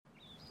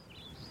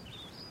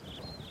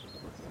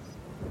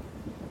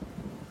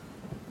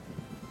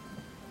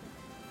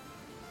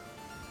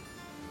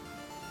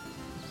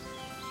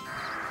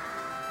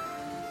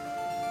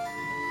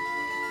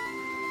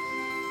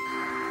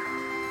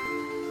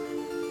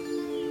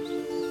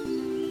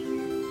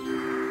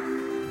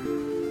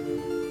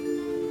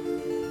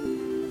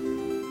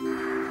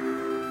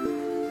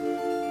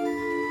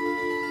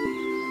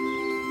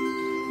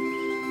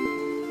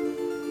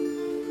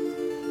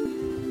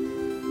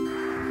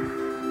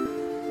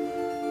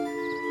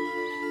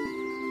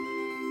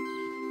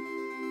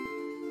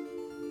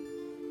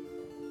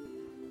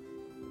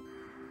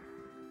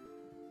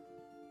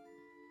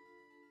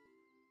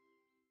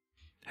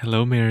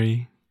Hello,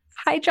 Mary.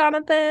 Hi,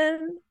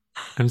 Jonathan.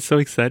 I'm so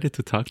excited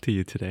to talk to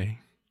you today.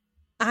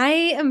 I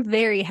am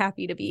very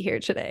happy to be here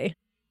today.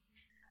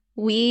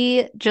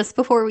 Just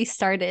before we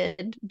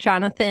started,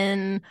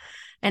 Jonathan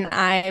and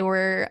I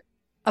were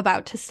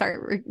about to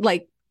start,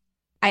 I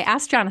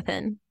asked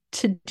Jonathan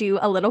to do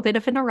a little bit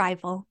of an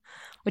arrival,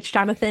 which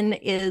Jonathan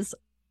is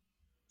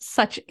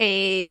such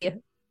a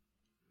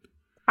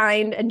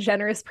kind and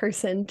generous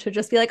person to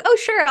just be like, oh,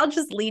 sure, I'll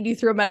just lead you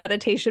through a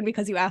meditation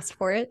because you asked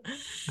for it.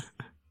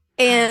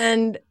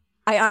 And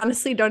I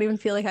honestly don't even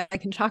feel like I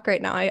can talk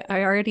right now. I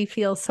already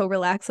feel so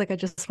relaxed, like I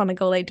just want to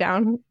go lay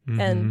down. hmm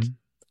And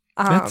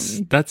That's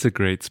um that's a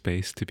great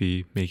space to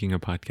be making a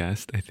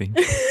podcast, I think.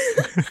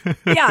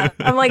 yeah,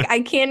 I'm like,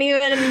 I can't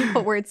even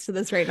put words to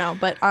this right now.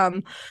 But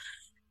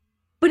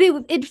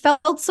it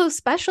felt so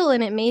special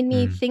and it made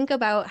me Mm, think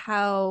about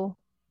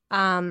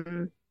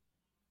um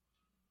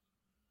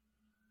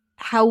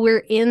how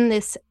we're in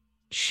this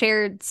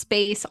shared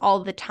space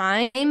all the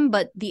time,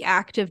 but the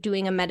act of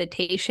doing a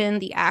meditation,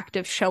 the act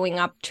of showing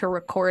up to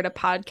record a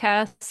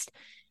podcast,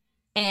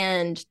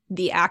 and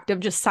the act of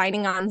just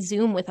signing on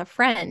Zoom with a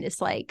friend is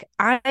like,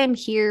 I'm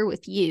here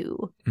with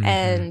you. hmm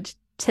And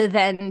to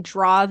then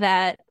draw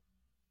that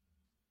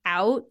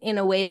out in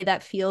a way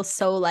that feels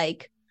so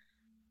like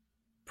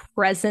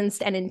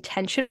presence and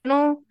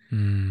intentional,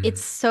 mm,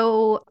 it's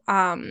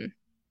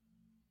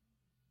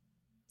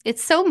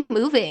so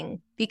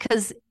moving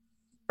because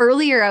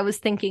earlier I was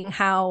thinking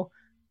how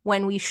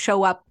when we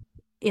show up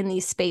in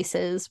these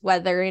spaces,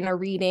 whether in a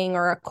reading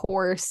or a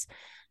course,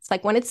 it's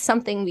like when it's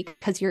something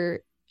because you're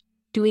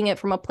doing it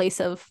from a place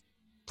of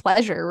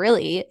pleasure,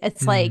 really.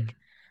 It's mm. like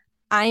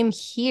I'm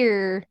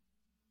here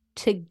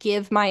to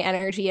give my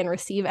energy and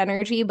receive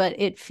energy, but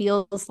it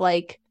feels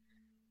like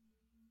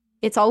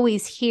it's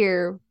always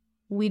here.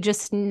 We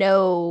just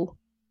know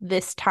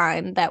this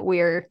time that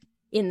we're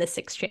in this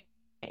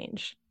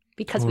exchange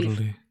because we've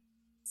Totally.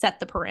 set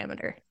the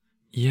parameter.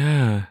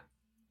 Yeah.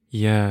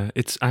 Yeah.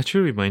 It's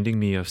actually reminding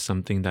me of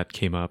something that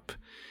came up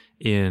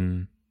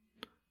in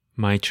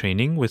my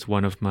training with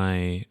one of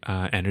my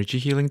energy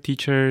healing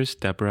teachers,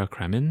 Deborah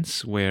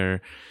Kremens,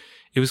 where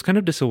it was kind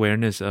of this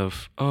awareness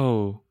of,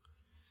 oh,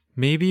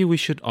 maybe we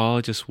should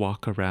all just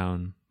walk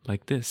around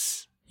like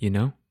this, you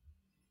know?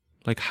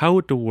 Like, how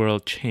would the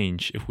world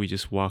change if we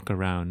just walk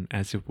around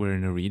as if we're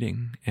in a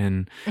reading?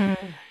 And,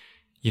 Mm.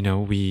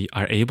 we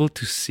are able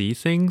to see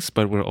things,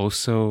 but we're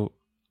also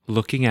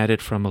looking at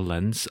it from a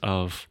lens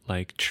of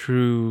like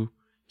true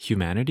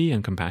humanity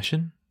and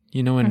compassion,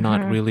 and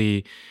not Mm-hmm.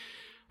 really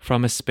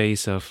from a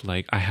space of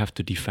like, I have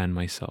to defend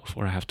myself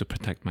or I have to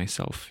protect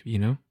myself?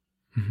 Hmm.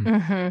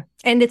 Mm-hmm.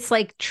 And it's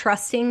like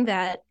trusting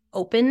that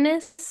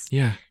openness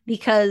Yeah.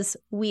 because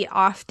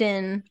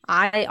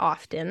I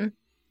often,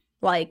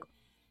 like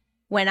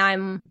when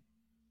I'm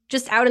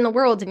just out in the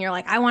world and you're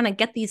like, I want to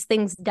get these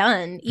things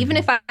done, even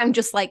Hmm. if I'm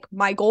just like,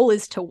 my goal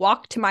is to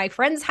walk to my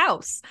friend's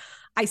house.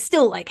 I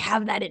still like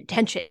have that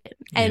intention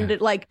Yeah.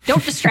 and like,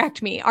 don't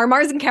distract me. Our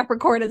Mars and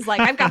Capricorn is like,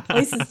 I've got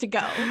places to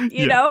go,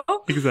 you Yeah, know?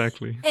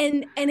 exactly.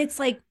 And it's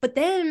like, but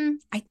then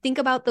I think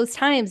about those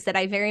times that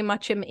I very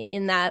much am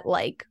in that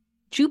like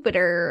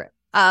Jupiter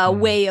Mm.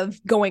 way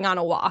of going on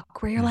a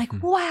walk where you're like, Hmm.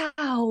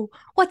 wow,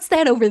 what's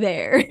that over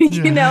there?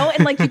 Yeah.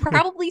 And like you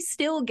probably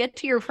still get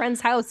to your friend's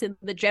house in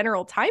the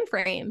general time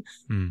frame,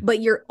 Mm.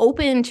 but you're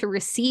open to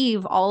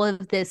receive all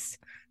of this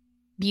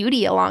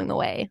beauty along the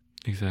way.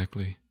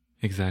 Exactly.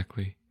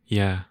 Exactly.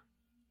 Yeah,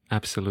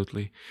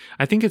 absolutely.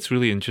 I think it's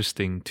really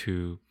interesting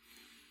to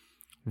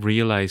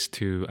realize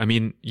too. I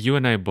mean, you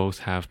and I both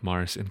have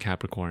Mars in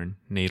Capricorn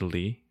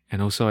natally.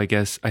 And also,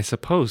 I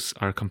suppose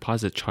our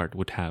composite chart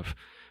would have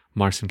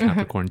Mars in Mm-hmm.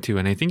 Capricorn too.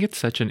 And I think it's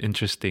such an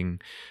interesting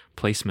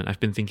placement. I've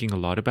been thinking a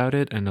lot about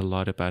it and a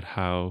lot about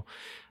how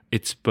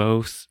it's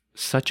both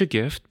such a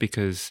gift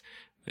because,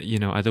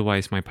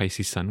 otherwise my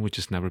Pisces sun would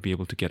just never be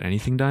able to get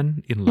anything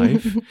done in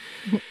life.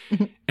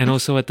 And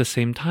also at the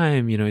same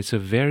time, it's a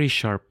very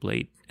sharp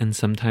blade. And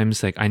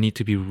sometimes like I need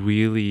to be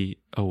really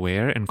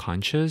aware and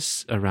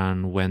conscious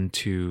around when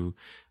to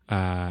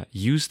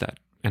use that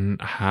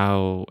and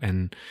how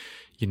and,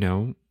 you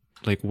know,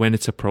 like when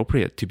it's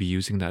appropriate to be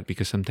using that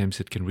because sometimes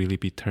it can really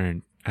be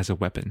turned as a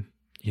weapon,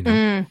 you know?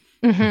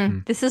 Mm-hmm. Mm-hmm.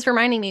 This is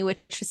reminding me,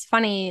 which is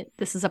funny.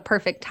 This is a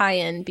perfect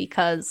tie-in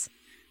because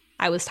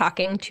I was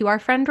talking to our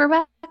friend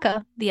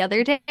Rebecca the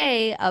other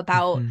day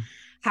about Mm-hmm.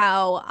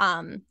 how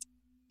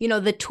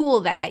the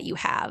tool that you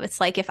have. It's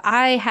like if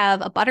I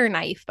have a butter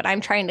knife, but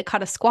I'm trying to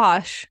cut a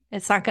squash,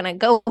 it's not going to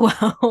go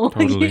well,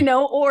 Totally.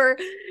 or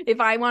if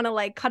I want to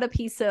like cut a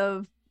piece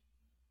of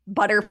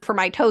butter for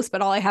my toast,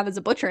 but all I have is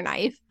a butcher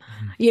knife.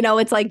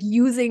 Mhm. It's like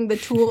using the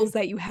tools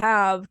that you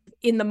have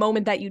in the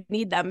moment that you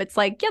need them. It's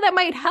like, yeah, that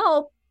might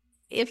help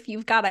if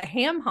you've got a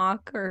ham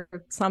hock or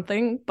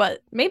something,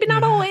 but maybe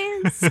not Yeah.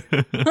 always.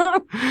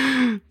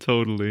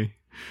 Totally.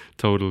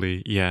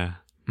 Totally. Yeah.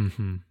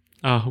 Mm-hmm.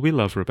 Oh, we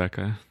love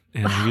Rebecca.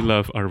 And we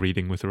love our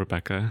reading with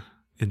Rebecca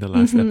in the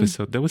last Mm-hmm.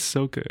 episode. That was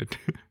so good.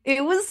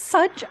 It was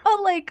such a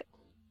like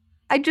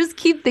I just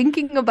keep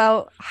thinking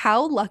about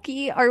how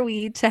lucky are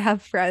we to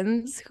have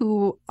friends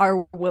who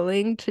are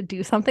willing to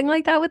do something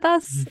like that with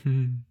us.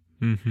 Mhm.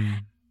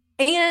 Mhm.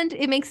 And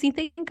it makes me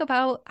think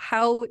about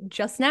how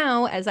just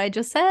now, as I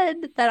just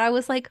said, that I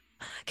was like,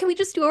 can we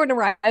just do an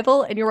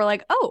arrival? And you were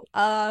like, oh,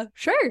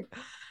 sure.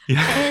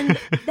 Yeah. And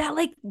that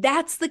like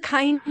that's the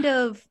kind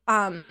of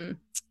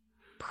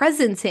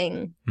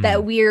presencing that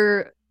Mm.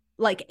 we're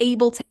like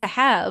able to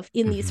have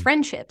in these Mhm.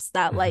 friendships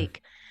that Mhm.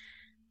 like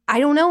I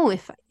don't know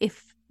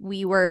if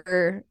we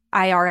were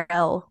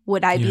IRL,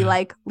 would I be Yeah.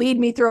 like, lead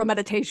me through a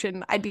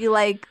meditation? I'd be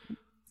like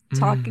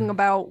talking Mm.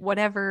 about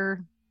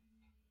whatever,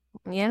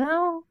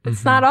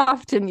 it's not Mhm.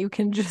 often you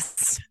can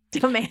just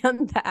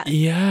demand that.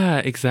 Yeah,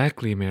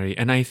 exactly, Mary.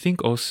 And I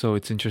think also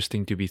it's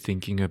interesting to be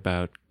thinking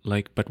about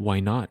like, but why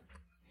not?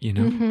 You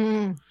know?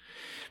 Mm-hmm.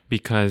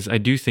 Because I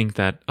do think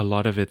that a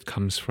lot of it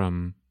comes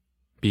from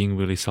being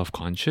really self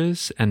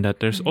conscious, and that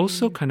there's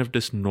also Mm-hmm. kind of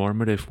this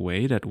normative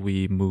way that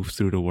we move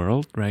through the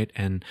world, right?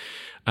 And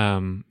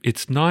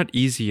it's not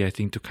easy, I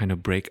think, to kind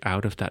of break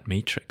out of that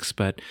matrix.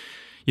 But,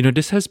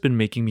 this has been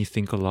making me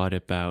think a lot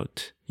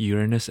about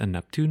Uranus and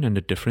Neptune and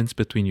the difference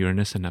between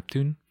Uranus and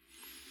Neptune.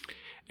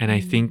 And I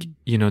think,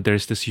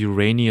 there's this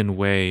Uranian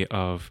way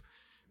of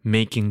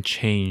making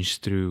change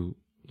through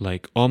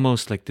like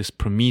almost like this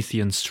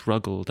Promethean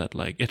struggle that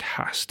like it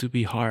has to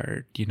be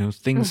hard,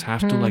 things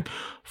have to Mm-hmm. like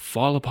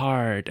fall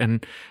apart.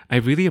 And I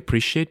really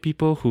appreciate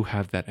people who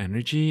have that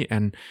energy.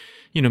 And,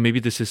 maybe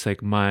this is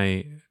like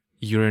my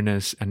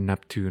Uranus and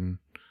Neptune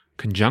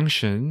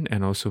conjunction,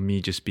 and also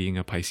me just being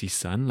a Pisces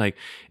sun, like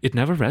it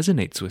never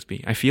resonates with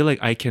me. I feel like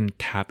I can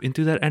tap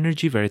into that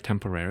energy very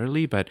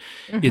temporarily, but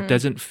it Mm-hmm.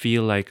 doesn't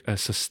feel like a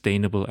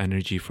sustainable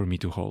energy for me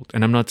to hold.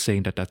 And I'm not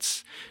saying that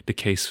that's the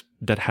case,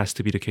 that has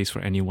to be the case for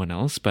anyone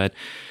else, but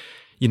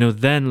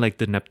then like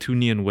the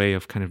Neptunian way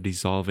of kind of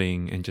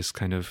dissolving and just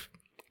kind of,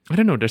 I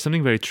don't know, there's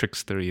something very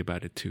trickstery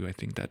about it too. I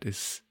think that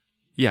is,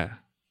 yeah,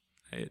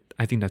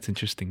 I think that's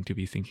interesting to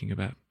be thinking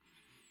about.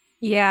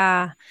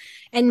 Yeah.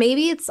 And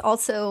maybe it's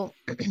also,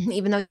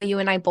 even though you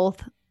and I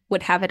both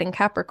would have it in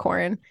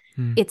Capricorn,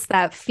 Hmm. it's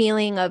that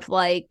feeling of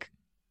like,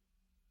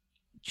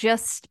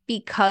 just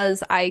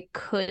because I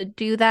could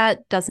do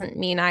that doesn't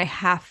mean I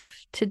have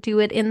to do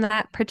it in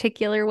that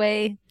particular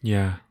way.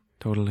 Yeah,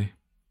 totally.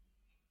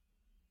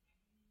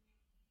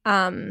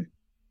 Um,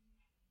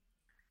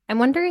 I'm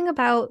wondering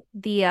about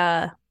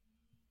the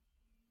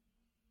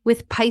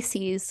with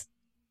Pisces.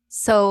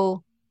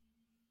 So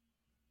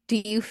do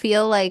you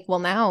feel like, well,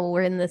 now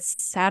we're in this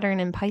Saturn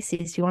in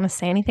Pisces. Do you want to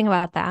say anything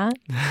about that?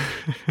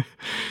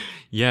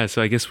 Yeah,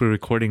 so I guess we're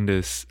recording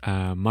this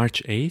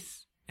March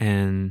 8th,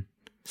 and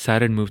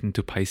Saturn moved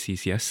into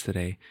Pisces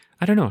yesterday.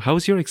 I don't know. How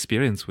was your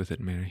experience with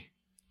it, Mary?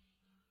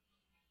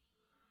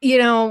 You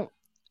know,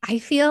 I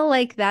feel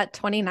like that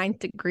 29th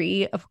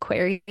degree of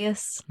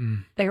Aquarius,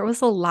 Mm, there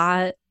was a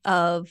lot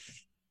of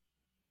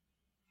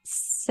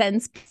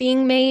sense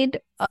being made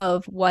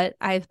of what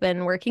I've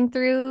been working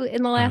through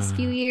in the last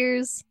few uh,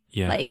 years.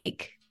 yeah.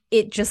 Like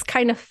it just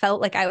kind of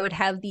felt like I would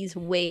have these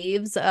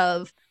waves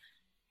of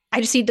I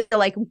just need to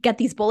like get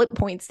these bullet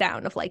points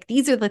down of like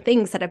these are the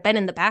things that have been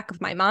in the back of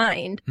my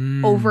mind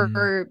Mm,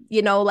 over,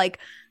 like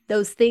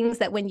those things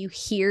that when you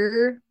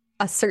hear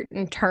a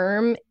certain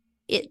term,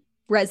 it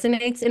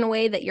resonates in a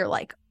way that you're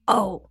like,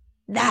 oh,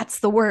 that's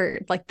the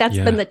word. Like that's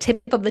been yeah, the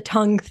tip of the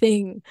tongue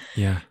thing.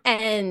 yeah.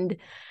 And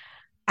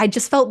I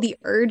just felt the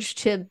urge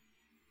to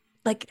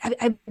like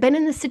I've been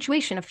in this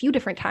situation a few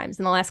different times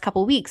in the last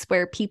couple of weeks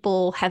where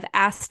people have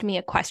asked me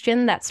a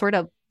question that sort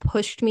of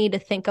pushed me to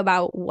think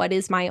about what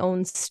is my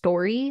own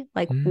story,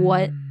 like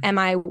what Mm, am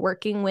I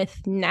working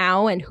with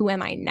now and who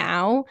am I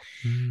now?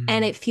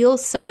 And mm, it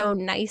feels so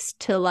nice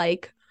to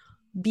like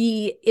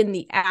be in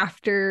the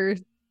after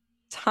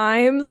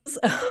times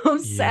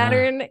of yeah.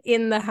 Saturn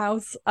in the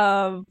house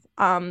of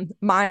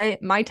my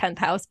 10th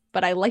house,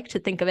 but I like to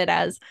think of it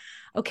as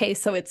okay,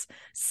 so it's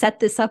set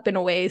this up in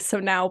a way so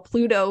now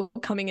Pluto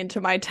coming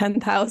into my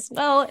 10th house,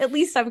 well, at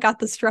least I've got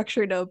the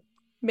structure to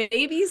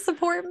maybe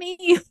support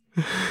me.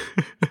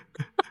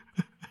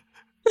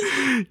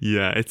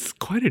 Yeah, it's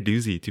quite a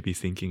doozy to be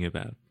thinking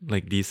about.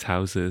 Like these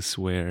houses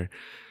where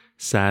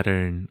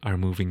Saturn are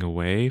moving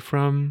away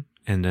from,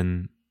 and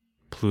then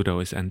Pluto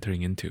is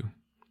entering into,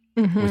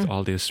 with Mm-hmm.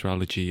 all the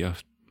astrology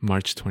of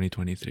March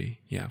 2023.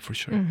 Yeah, for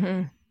sure.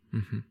 Mm-hmm.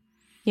 Hmm.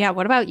 Yeah,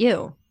 what about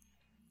you?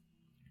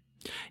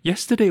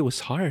 Yesterday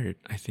was hard,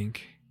 I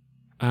think.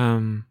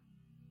 Um,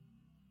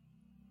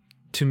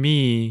 to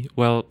me,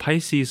 well,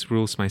 Pisces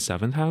rules my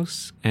seventh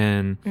house,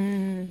 and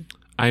Mm.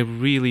 I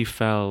really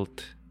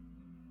felt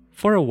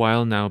for a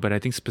while now, but I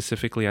think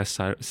specifically as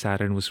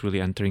Saturn was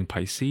really entering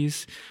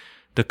Pisces,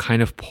 the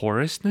kind of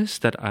porousness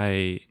that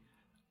I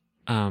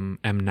am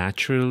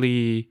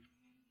naturally,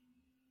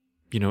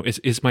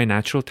 is my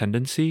natural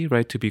tendency,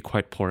 right, to be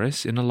quite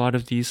porous in a lot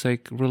of these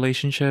like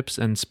relationships,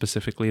 and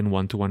specifically in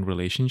one-to-one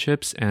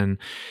relationships. And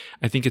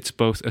I think it's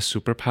both a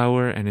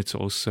superpower, and it's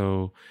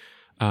also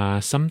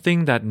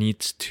something that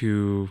needs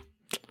to,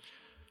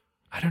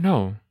 I don't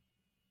know,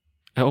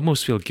 I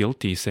almost feel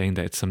guilty saying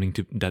that it's something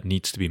that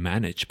needs to be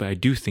managed, but I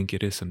do think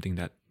it is something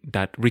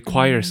that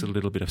requires a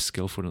little bit of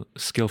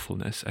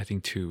skillfulness, I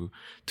think, to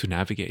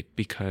navigate,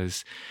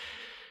 because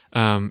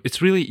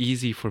it's really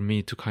easy for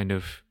me to kind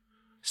of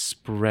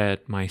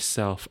spread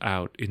myself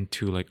out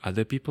into like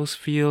other people's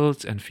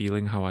fields and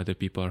feeling how other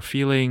people are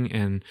feeling,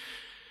 and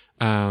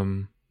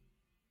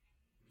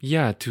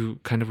to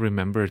kind of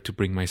remember to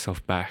bring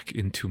myself back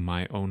into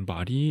my own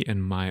body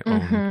and my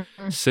own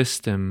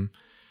system,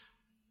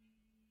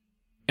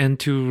 and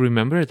to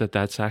remember that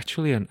that's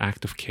actually an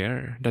act of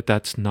care, that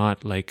that's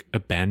not like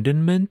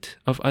abandonment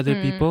of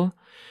other people,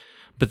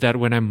 but that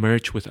when I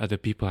merge with other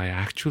people, I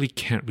actually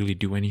can't really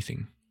do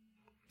anything.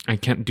 I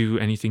can't do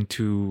anything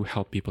to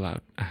help people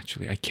out,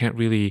 actually. I can't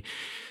really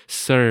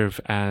serve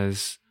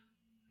as,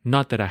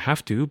 not that I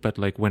have to, but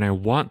like when I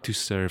want to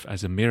serve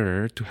as a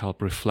mirror to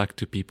help reflect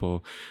to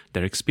people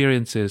their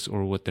experiences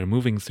or what they're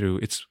moving through,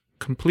 it's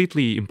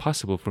completely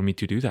impossible for me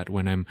to do that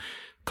when I'm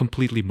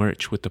completely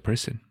merged with the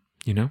person,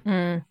 you know?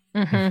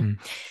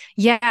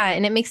 Yeah.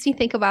 And it makes me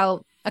think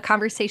about a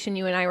conversation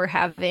you and I were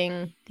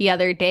having the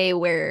other day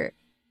where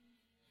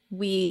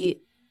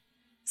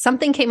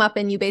something came up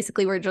and you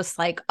basically were just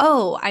like,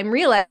 oh, I'm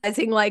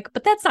realizing like,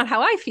 but that's not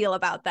how I feel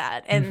about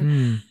that.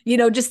 And,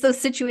 just those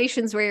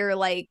situations where you're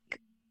like,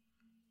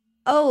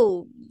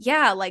 oh,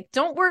 yeah, like,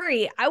 don't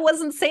worry. I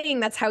wasn't saying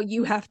that's how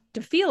you have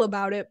to feel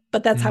about it,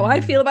 but that's how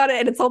I feel about it.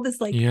 And it's all this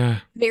like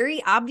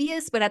very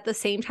obvious, but at the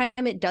same time,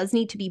 it does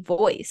need to be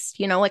voiced,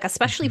 like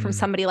especially from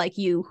somebody like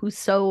you who's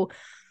so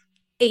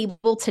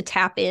able to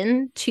tap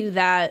into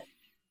that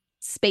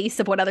space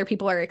of what other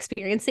people are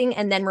experiencing,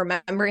 and then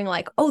remembering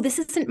like, oh, this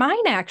isn't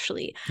mine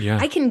actually.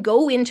 I can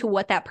go into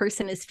what that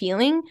person is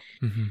feeling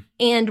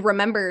and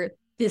remember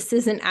this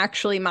isn't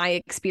actually my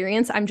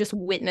experience. I'm just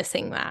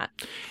witnessing that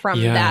from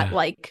that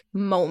like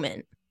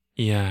moment.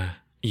 Yeah.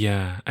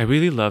 I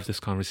really love this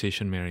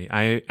conversation, Mary.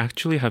 I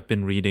actually have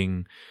been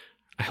reading,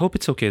 I hope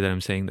it's okay that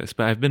I'm saying this,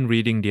 but I've been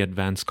reading the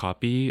advanced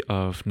copy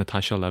of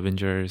Natasha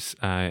Levenger's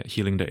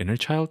Healing the Inner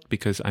Child,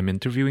 because I'm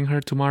interviewing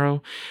her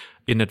tomorrow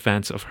in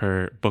advance of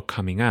her book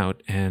coming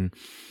out. And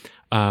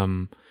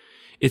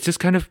it's just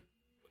kind of,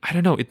 I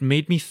don't know, it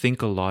made me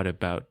think a lot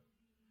about,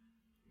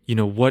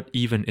 what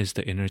even is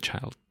the inner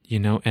child,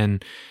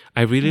 and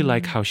I really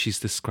like how she's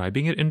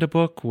describing it in the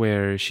book,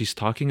 where she's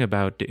talking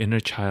about the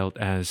inner child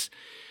as,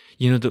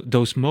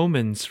 those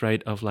moments,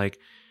 right, of like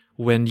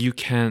when you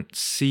can't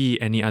see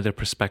any other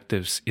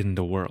perspectives in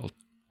the world,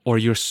 or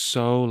you're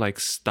so like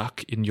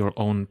stuck in your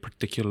own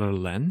particular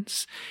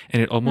lens,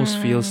 and it almost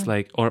feels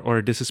like,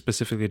 or this is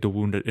specifically the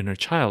wounded inner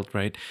child,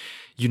 right?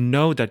 You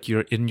know that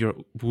you're in your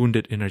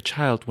wounded inner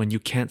child when you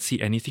can't see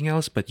anything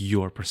else but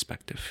your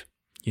perspective,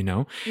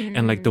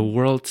 and like the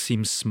world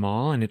seems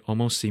small, and it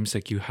almost seems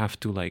like you have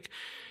to like,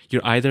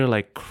 you're either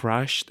like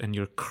crushed and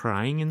you're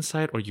crying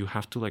inside, or you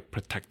have to like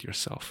protect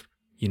yourself.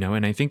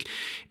 And I think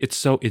it's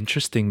so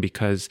interesting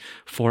because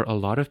for a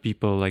lot of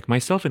people, like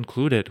myself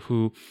included,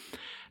 who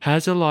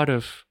has a lot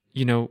of,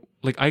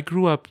 like I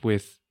grew up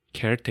with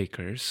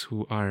caretakers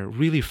who are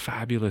really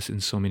fabulous in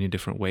so many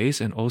different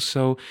ways, and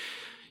also,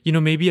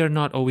 maybe are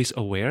not always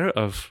aware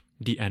of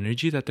the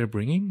energy that they're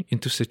bringing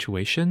into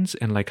situations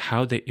and like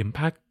how they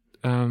impact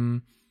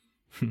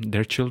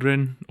their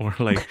children or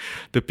like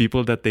the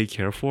people that they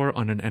care for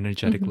on an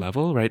energetic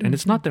level, right? And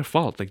it's not their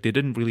fault. Like they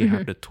didn't really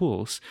have the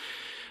tools.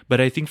 But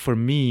I think for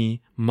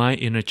me, my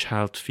inner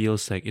child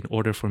feels like in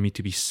order for me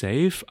to be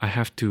safe, I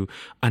have to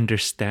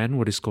understand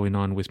what is going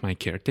on with my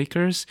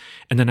caretakers,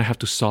 and then I have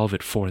to solve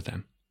it for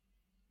them,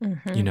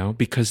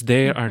 because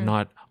they are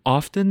not,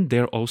 often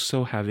they're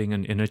also having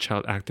an inner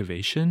child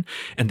activation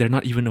and they're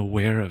not even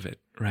aware of it,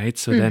 right?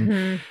 So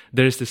then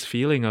there's this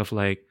feeling of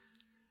like,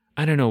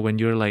 I don't know, when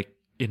you're like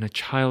in a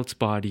child's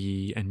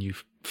body and you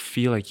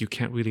feel like you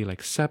can't really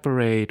like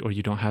separate, or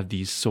you don't have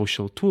these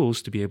social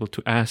tools to be able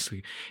to ask,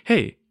 like,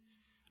 hey,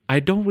 I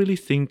don't really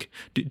think,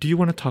 do you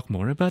want to talk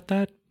more about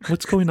that?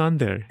 What's going on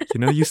there?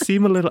 You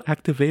seem a little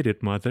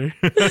activated, mother.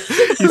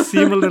 You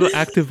seem a little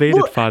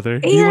activated, father.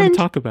 Do you want to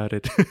talk about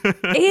it?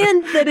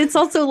 And that it's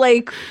also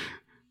like,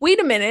 wait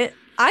a minute,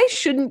 I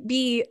shouldn't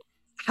be,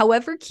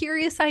 however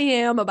curious I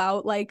am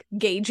about like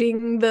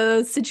gauging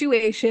the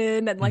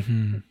situation, and like,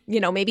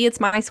 maybe it's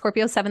my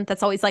Scorpio 7th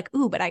that's always like,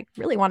 ooh, but I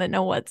really want to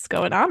know what's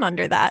going on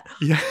under that.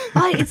 Yeah.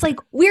 But it's like,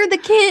 we're the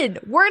kid.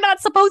 We're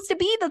not supposed to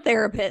be the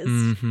therapist.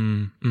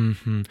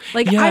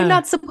 Like, I'm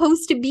not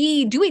supposed to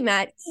be doing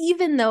that,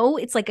 even though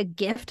it's like a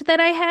gift that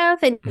I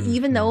have. And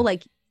even though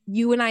like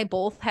you and I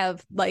both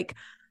have like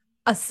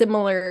a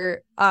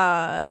similar,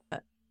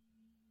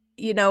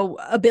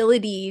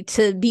 ability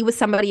to be with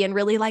somebody and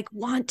really like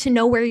want to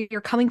know where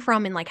you're coming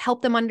from and like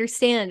help them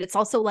understand. It's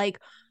also like,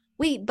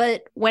 wait,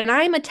 but when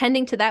I'm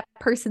attending to that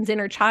person's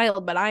inner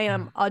child, but I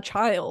am a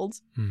child,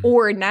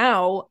 or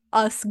now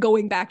us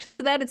going back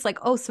to that, it's like,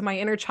 oh, so my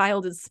inner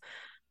child is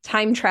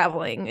time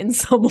traveling in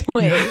some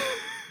way.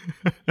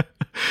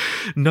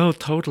 No,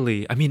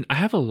 totally. I mean, I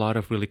have a lot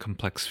of really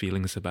complex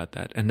feelings about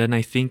that. And then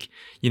I think,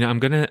 I'm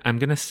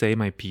gonna say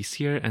my piece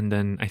here, and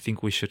then I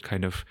think we should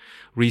kind of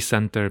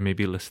recenter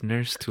maybe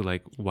listeners to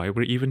like why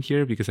we're even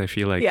here, because I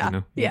feel like,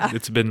 Yeah.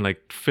 it's been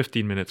like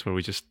 15 minutes where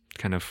we just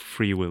kind of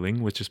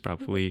freewheeling, which is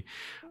probably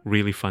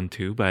really fun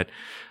too. But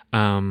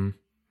I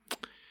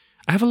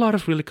have a lot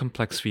of really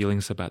complex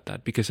feelings about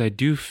that, because I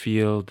do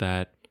feel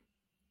that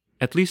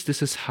at least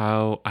this is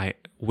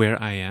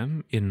where I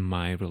am in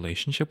my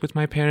relationship with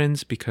my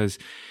parents, because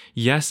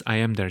yes, I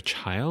am their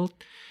child.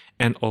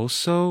 And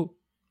also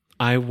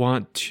I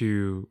want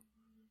to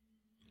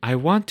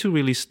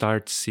really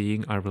start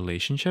seeing our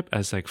relationship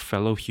as like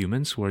fellow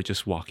humans who are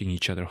just walking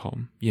each other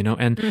home,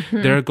 and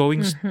there are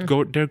going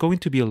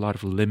to be a lot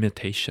of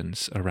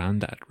limitations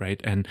around that,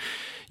 right? And,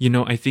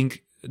 I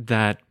think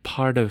that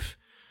part of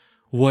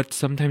what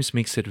sometimes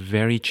makes it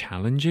very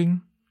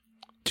challenging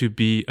to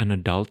be an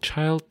adult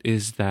child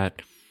is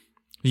that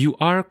you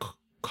are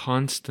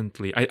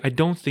constantly, I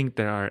don't think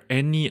there are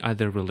any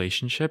other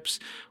relationships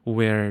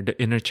where the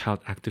inner child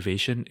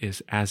activation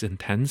is as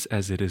intense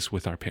as it is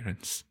with our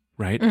parents,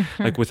 right?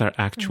 Like with our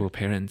actual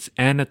parents.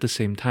 And at the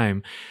same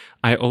time,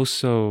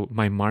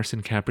 my Mars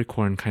in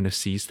Capricorn kind of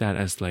sees that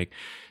as like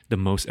the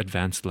most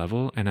advanced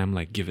level. And I'm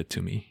like, give it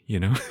to me,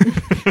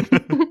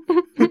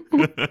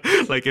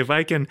 Like if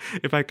I can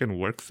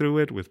work through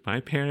it with my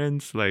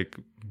parents, like,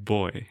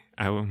 boy,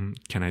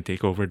 can I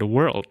take over the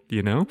world,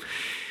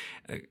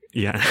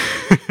 Yeah.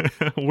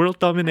 World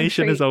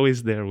domination is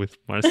always there with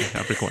Mars and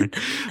Capricorn.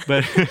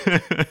 But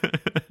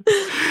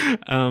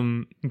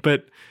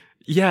but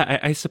yeah,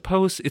 I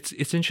suppose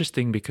it's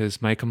interesting,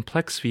 because my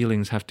complex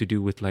feelings have to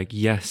do with like,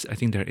 yes, I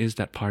think there is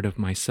that part of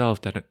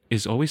myself that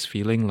is always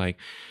feeling like,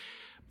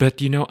 but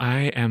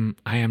I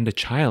am the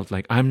child.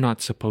 Like, I'm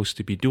not supposed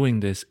to be doing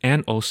this.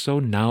 And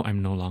also now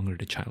I'm no longer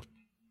the child,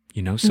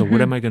 so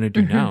what am I going to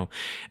do now?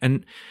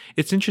 And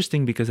it's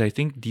interesting, because I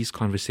think these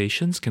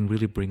conversations can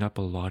really bring up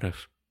a lot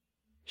of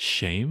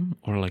shame,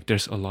 or like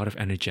there's a lot of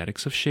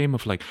energetics of shame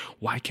of like,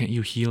 why can't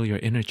you heal your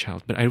inner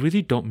child? But I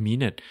really don't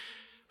mean it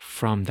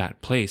from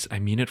that place. I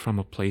mean it from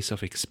a place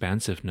of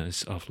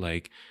expansiveness, of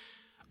like,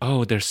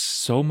 oh, there's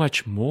so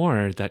much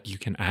more that you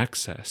can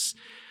access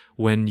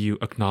when you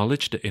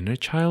acknowledge the inner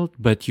child,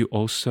 but you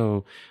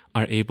also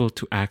are able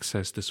to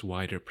access this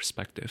wider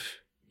perspective,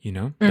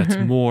 that's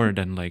more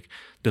than like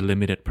the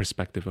limited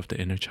perspective of the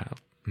inner child.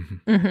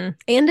 And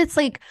it's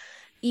like,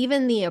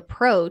 even the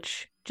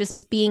approach,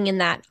 just being in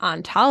that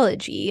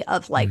ontology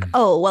of like,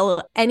 oh,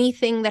 well,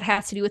 anything that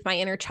has to do with my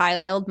inner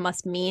child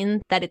must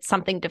mean that it's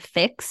something to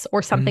fix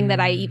or something that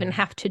I even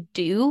have to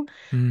do.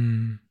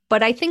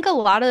 But I think a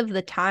lot of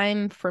the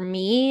time for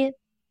me,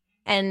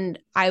 and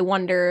I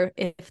wonder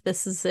if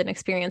this is an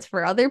experience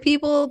for other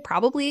people,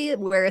 probably,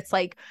 where it's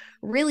like,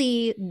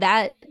 really,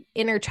 that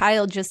inner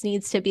child just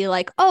needs to be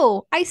like,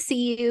 oh, I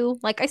see you.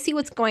 Like, I see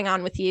what's going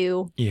on with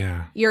you.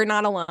 Yeah. You're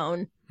not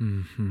alone.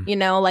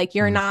 Like,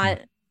 you're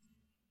not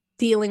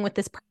dealing with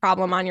this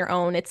problem on your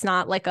own. It's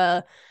not like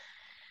a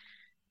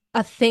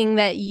thing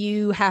that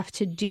you have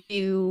to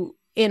do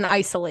in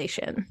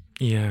isolation.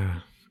 Yeah,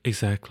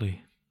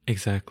 exactly.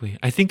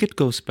 I think it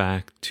goes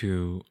back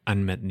to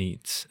unmet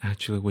needs,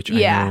 actually, which I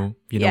know,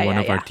 one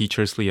of our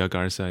teachers, Leah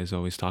Garza, is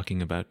always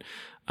talking about.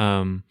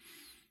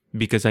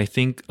 Because I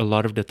think a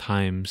lot of the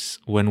times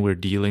when we're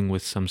dealing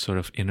with some sort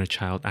of inner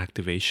child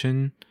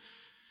activation,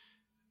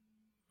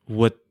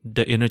 what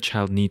the inner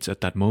child needs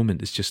at that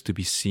moment is just to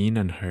be seen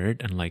and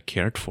heard and like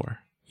cared for,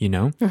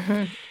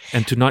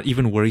 and to not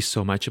even worry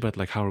so much about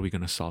like, how are we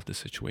going to solve this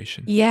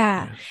situation?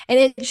 Yeah. And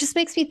it just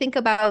makes me think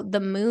about the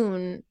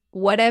moon.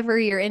 Whatever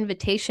your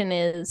invitation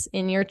is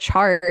in your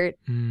chart,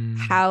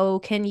 how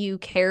can you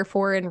care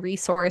for and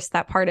resource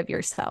that part of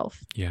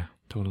yourself? Yeah,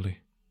 totally.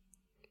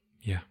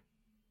 Yeah.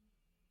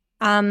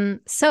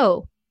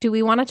 So do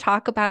we want to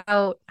talk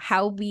about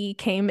how we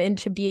came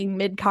into being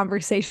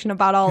mid-conversation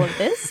about all of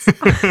this?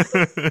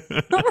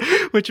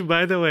 Which,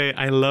 by the way,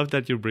 I love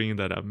that you're bringing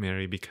that up,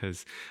 Mary,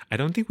 because I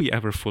don't think we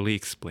ever fully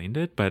explained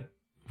it, but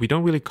we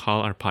don't really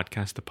call our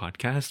podcast a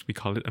podcast. We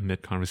call it a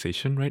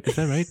mid-conversation, right? Is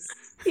that right?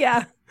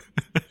 Yeah.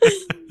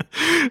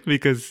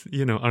 Because,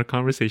 our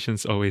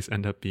conversations always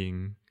end up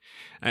being,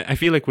 I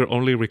feel like we're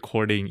only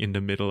recording in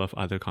the middle of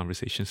other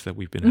conversations that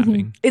we've been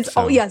having.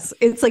 Yes.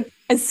 It's like,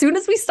 as soon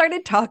as we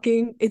started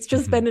talking, it's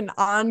just been an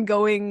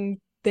ongoing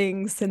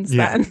thing since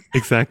then.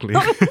 Exactly.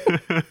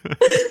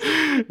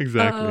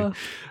 Exactly.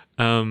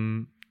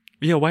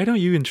 Why don't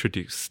you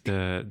introduce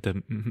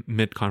the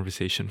mid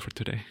conversation for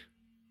today?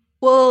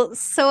 Well,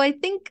 so I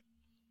think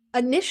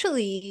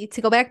initially,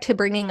 to go back to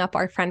bringing up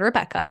our friend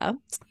Rebecca,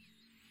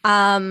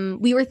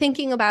 we were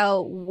thinking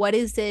about, what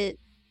is it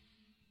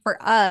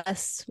for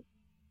us?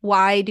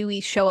 Why do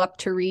we show up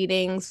to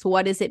readings?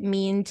 What does it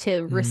mean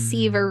to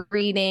receive a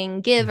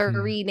reading, give a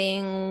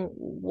reading?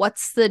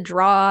 What's the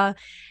draw?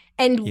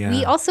 And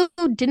we also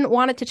didn't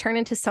want it to turn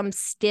into some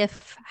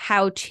stiff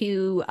how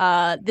to,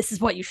 this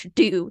is what you should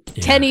do.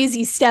 10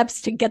 easy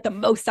steps to get the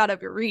most out of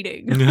your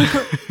reading.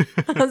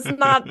 That's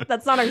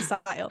not our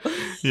style.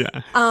 Yeah.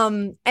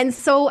 And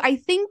so I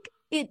think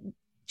it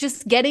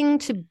just getting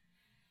to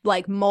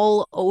like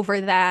mull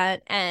over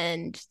that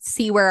and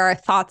see where our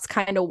thoughts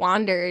kind of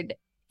wandered,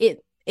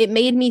 it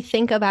made me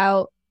think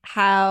about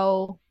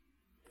how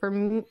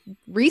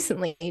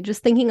recently,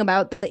 just thinking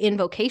about the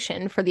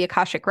invocation for the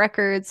Akashic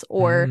records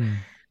or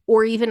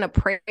even a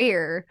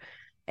prayer,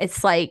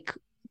 it's like,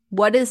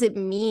 what does it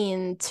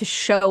mean to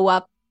show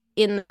up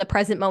in the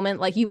present moment?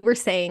 Like you were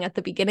saying at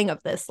the beginning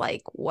of this,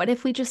 like, what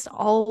if we just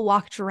all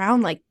walked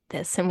around like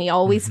this and we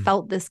always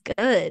felt this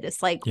good?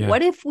 It's like,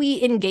 what if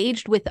we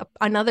engaged with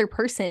another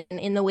person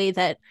in the way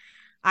that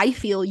I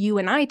feel you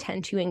and I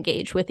tend to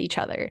engage with each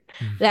other,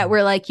 that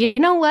we're like, you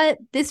know what?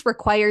 This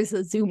requires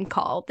a Zoom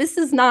call. This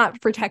is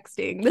not for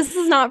texting. This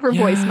is not for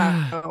voice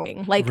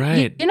messaging. Like,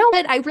 you know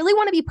what? I really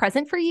want to be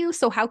present for you.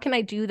 So how can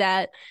I do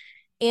that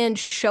and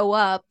show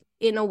up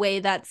in a way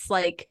that's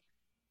like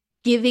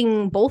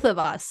giving both of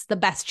us the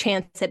best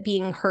chance at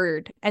being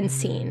heard and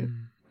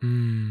seen?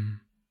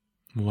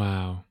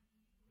 Wow.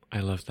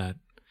 I love that.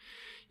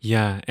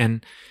 Yeah.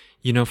 And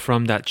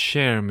from that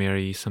share,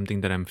 Mary,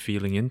 something that I'm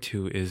feeling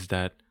into is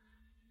that,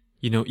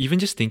 even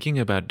just thinking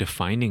about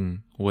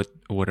defining what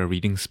a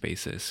reading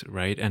space is,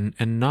 right?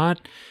 And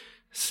not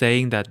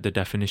saying that the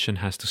definition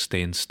has to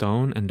stay in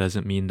stone, and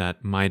doesn't mean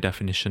that my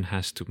definition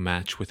has to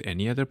match with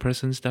any other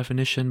person's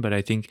definition. But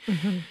I think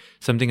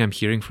something I'm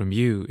hearing from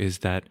you is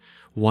that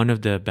one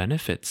of the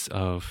benefits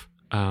of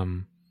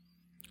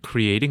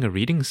creating a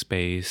reading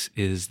space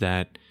is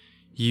that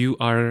you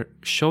are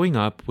showing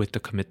up with the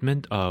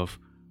commitment of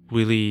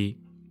really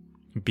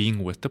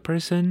being with the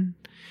person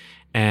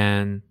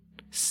and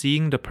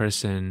seeing the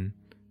person,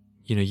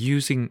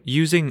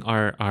 using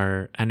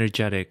our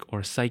energetic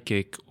or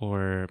psychic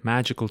or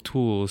magical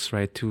tools,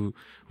 right, to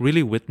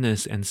really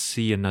witness and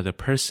see another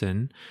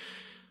person,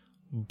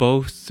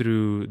 both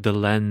through the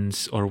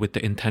lens or with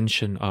the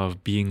intention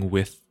of being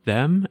with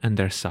them and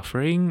their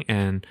suffering.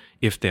 And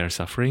if they're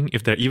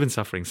even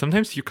suffering,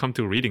 sometimes you come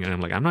to a reading and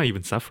I'm like, I'm not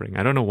even suffering.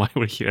 I don't know why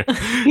we're here.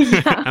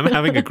 I'm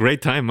having a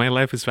great time. My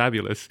life is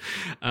fabulous.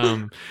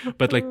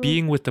 But like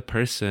being with the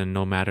person,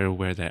 no matter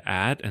where they're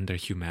at and their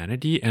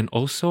humanity, and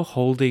also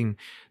holding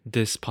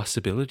this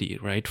possibility,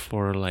 right,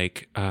 for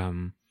like,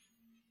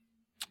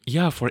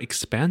 for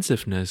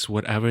expansiveness,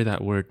 whatever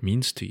that word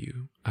means to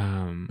you.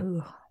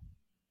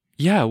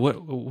 Yeah.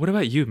 What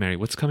about you, Mary?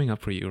 What's coming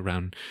up for you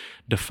around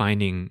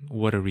defining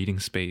what a reading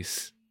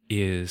space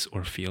is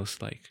or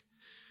feels like?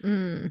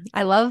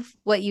 I love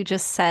what you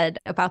just said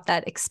about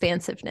that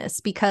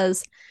expansiveness,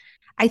 because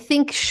I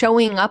think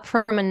showing up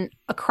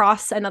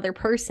across another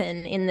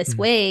person in this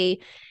way,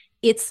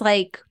 it's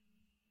like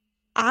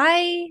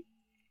I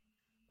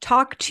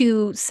talk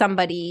to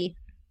somebody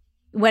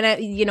when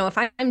if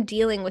I'm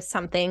dealing with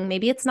something,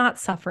 maybe it's not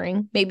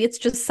suffering, maybe it's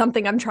just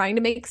something I'm trying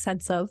to make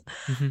sense of.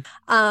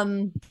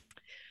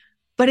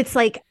 But it's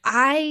like,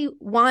 I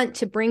want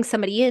to bring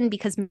somebody in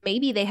because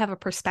maybe they have a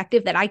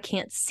perspective that I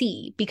can't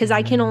see, because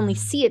I can only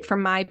see it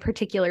from my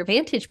particular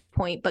vantage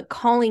point. But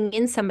calling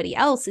in somebody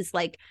else is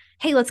like,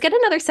 hey, let's get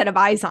another set of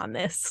eyes on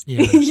this.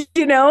 Yeah.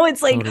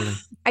 It's like, totally.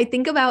 I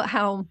think about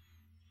how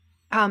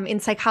in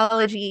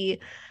psychology,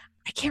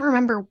 I can't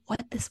remember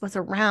what this was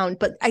around,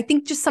 but I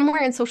think just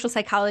somewhere in social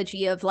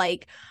psychology of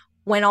like,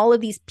 when all of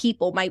these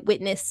people might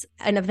witness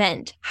an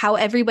event, how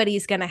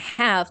everybody's going to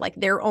have like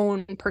their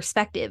own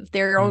perspective,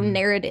 their own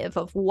narrative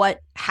of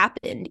what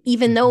happened,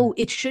 even though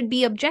it should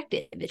be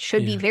objective. It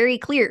should be very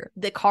clear.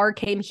 The car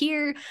came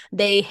here,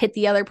 they hit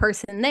the other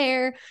person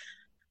there,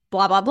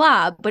 blah, blah,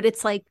 blah. But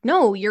it's like,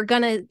 no, you're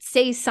going to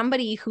say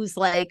somebody who's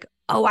like,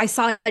 oh, I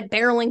saw it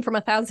barreling from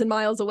 1,000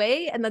 miles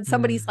away. And then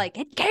somebody's like,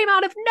 it came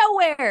out of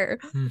nowhere.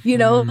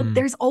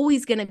 There's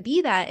always going to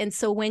be that. And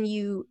so when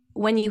you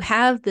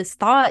have this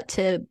thought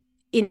to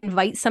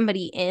invite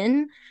somebody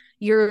in,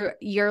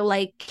 you're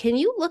like, can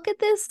you look at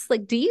this?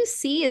 Like, do you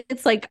see?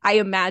 It's like, I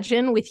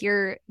imagine with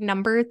your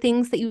number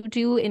things that you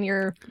do in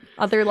your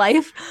other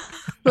life,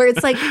 where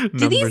it's like,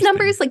 do these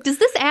numbers, like, does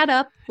this add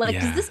up? Like,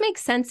 does this make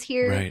sense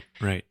here?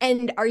 Right.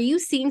 And are you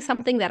seeing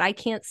something that I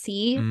can't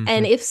see?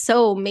 And if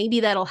so, maybe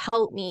that'll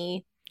help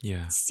me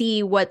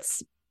see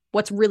what's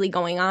really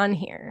going on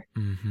here.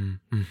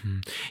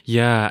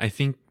 Yeah, I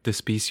think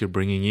this piece you're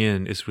bringing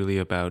in is really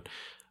about,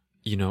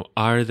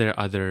 are there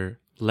other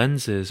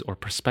lenses or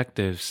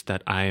perspectives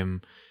that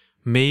I'm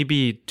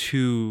maybe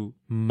too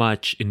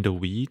much in the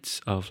weeds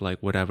of like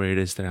whatever it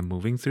is that I'm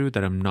moving through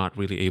that I'm not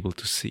really able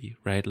to see,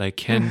 right?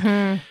 Like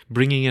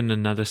bringing in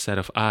another set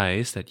of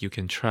eyes that you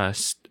can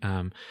trust,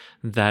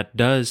 that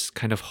does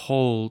kind of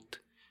hold,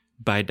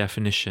 by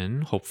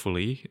definition,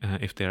 hopefully,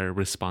 if they're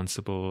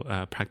responsible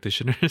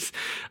practitioners,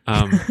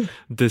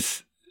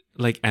 this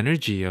like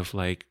energy of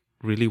like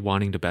really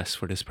wanting the best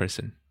for this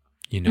person,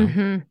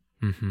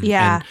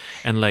 Yeah.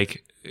 And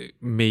like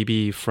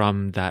maybe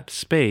from that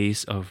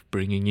space of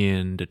bringing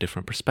in the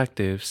different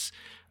perspectives,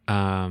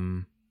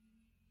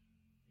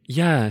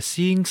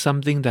 seeing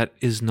something that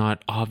is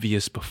not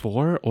obvious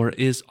before, or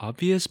is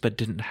obvious but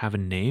didn't have a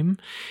name,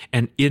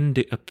 and in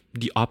the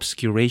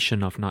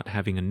obscuration of not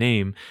having a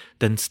name,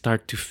 then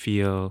start to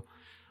feel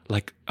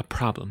like a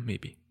problem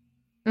maybe.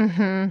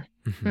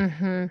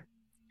 Mm-hmm.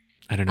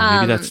 I don't know.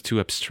 Maybe that's too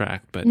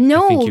abstract, but I think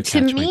No, you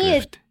catch my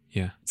drift.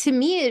 Yeah. to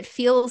me, it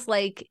feels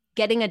like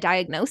getting a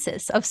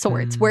diagnosis of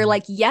sorts, where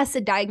like, yes,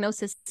 a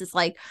diagnosis is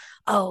like,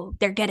 oh,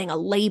 they're getting a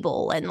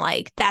label and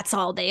like that's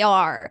all they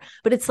are.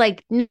 But it's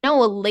like,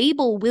 no, a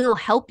label will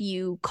help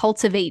you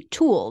cultivate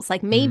tools.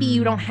 Like maybe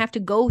you don't have to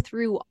go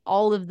through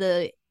all of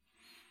the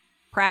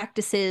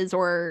practices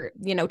or,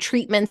 you know,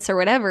 treatments or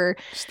whatever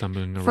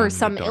Stumbling around for in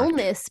some the dark.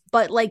 illness,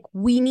 but like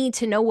we need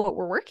to know what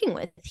we're working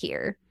with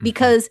here.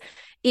 Because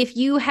if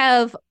you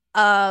have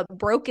a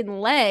broken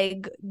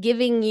leg,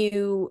 giving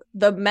you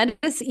the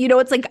medicine, you know,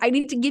 it's like I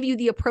need to give you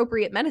the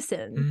appropriate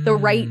medicine, the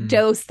right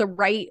dose, the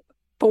right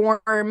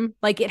form.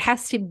 Like it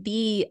has to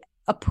be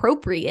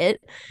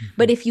appropriate.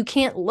 But if you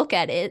can't look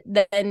at it,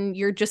 then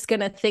you're just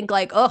gonna think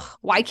like, oh,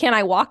 why can't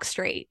I walk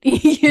straight?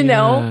 You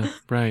know?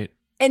 Right.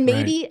 And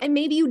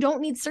maybe you don't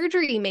need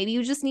surgery. Maybe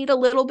you just need a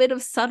little bit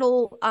of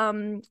subtle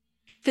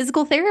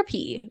physical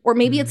therapy, or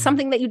maybe it's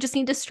something that you just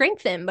need to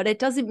strengthen, but it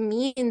doesn't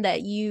mean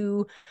that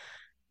you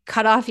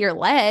cut off your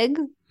leg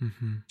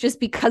just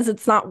because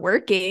it's not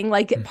working.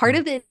 Like part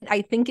of it,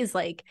 I think, is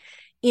like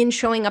in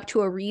showing up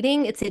to a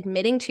reading, it's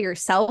admitting to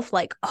yourself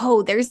like,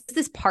 oh, there's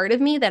this part of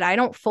me that I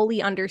don't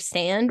fully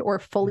understand or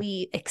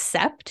fully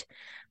accept,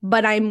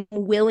 but I'm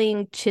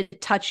willing to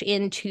touch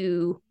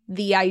into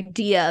the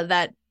idea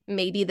that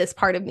maybe this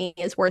part of me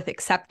is worth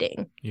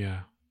accepting.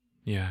 Yeah.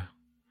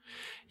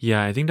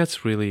 I think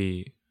that's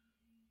really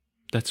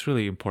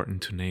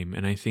important to name.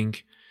 And I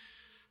think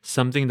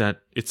something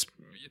that it's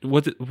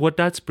what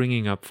that's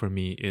bringing up for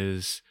me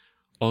is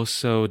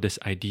also this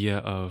idea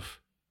of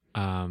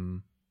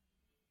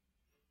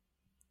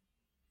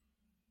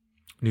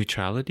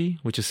neutrality,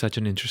 which is such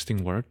an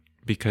interesting word,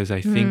 because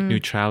I think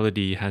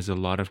neutrality has a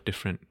lot of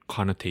different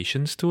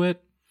connotations to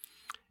it.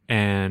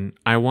 And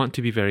I want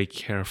to be very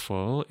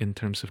careful in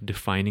terms of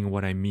defining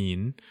what I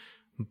mean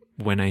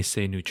when I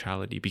say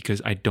neutrality,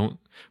 because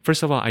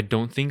first of all, I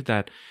don't think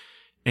that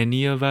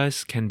any of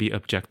us can be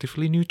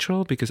objectively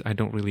neutral, because I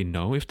don't really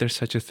know if there's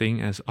such a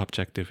thing as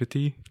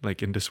objectivity,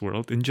 like in this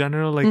world in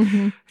general.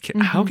 Like,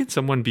 how can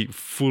someone be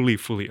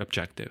fully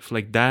objective?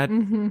 Like that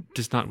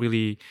does not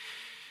really,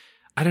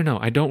 I don't know.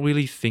 I don't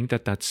really think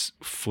that that's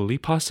fully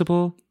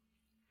possible.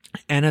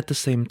 And at the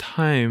same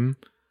time,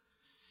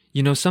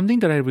 you know,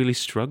 something that I really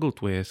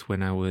struggled with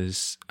when I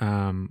was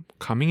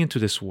coming into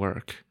this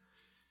work,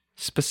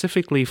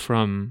 specifically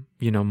from,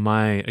 you know,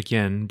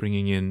 again,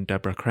 bringing in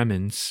Deborah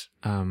Kremens,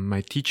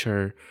 my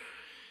teacher,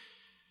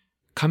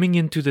 coming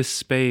into this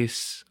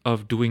space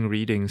of doing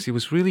readings, it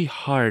was really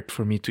hard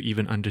for me to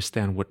even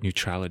understand what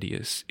neutrality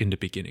is in the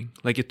beginning.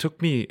 Like it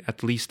took me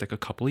at least like a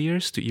couple of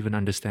years to even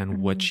understand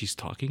what she's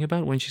talking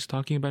about when she's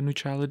talking about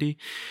neutrality.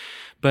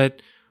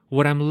 But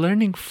what I'm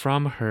learning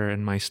from her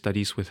and my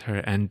studies with her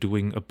and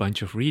doing a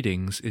bunch of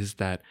readings is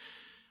that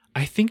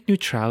I think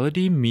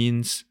neutrality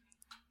means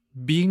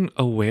being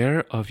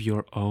aware of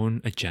your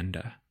own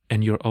agenda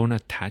and your own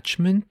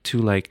attachment to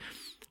like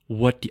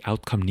what the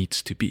outcome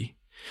needs to be.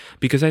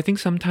 Because I think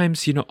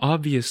sometimes, you know,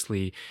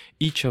 obviously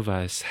each of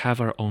us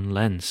have our own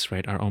lens,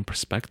 right? Our own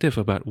perspective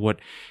about what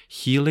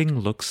healing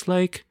looks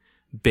like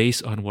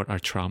based on what our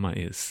trauma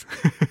is,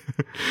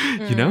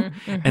 you know?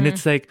 And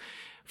it's like,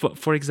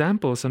 for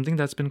example, something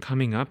that's been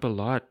coming up a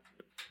lot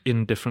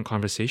in different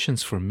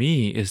conversations for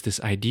me is this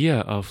idea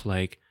of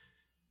like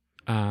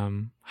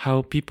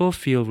how people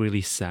feel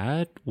really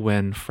sad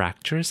when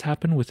fractures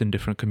happen within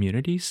different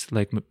communities,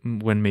 like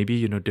when maybe,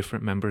 you know,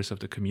 different members of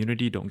the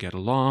community don't get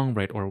along,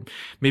 right? Or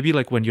maybe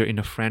like when you're in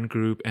a friend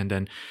group and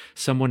then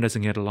someone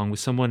doesn't get along with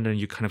someone and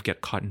you kind of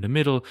get caught in the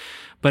middle.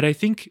 But I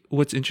think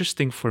what's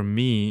interesting for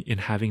me in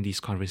having these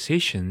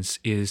conversations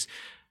is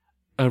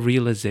a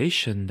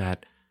realization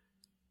that,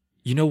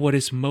 you know, what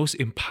is most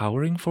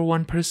empowering for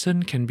one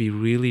person can be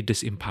really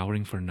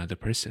disempowering for another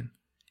person,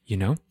 you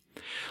know?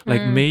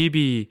 Like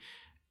maybe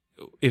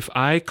if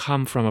I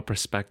come from a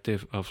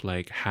perspective of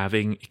like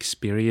having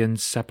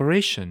experienced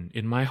separation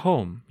in my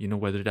home, you know,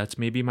 whether that's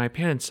maybe my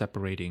parents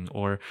separating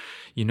or,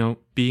 you know,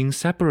 being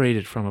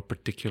separated from a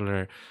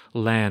particular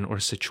land or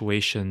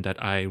situation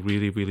that I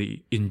really,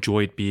 really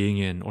enjoyed being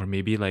in, or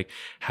maybe like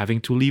having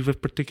to leave a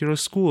particular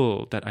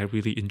school that I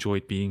really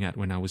enjoyed being at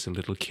when I was a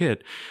little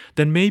kid,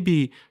 then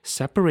maybe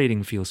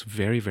separating feels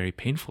very, very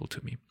painful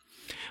to me.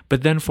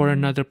 But then for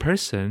another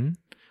person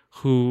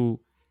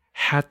who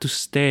had to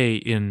stay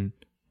in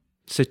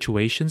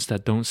situations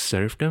that don't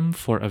serve them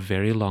for a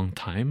very long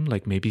time,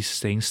 like maybe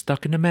staying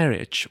stuck in a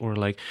marriage or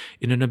like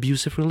in an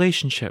abusive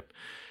relationship,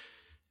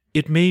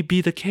 it may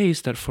be the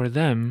case that for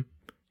them,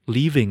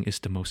 leaving is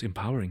the most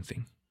empowering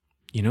thing,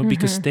 you know,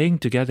 because staying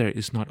together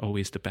is not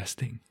always the best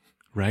thing,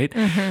 right?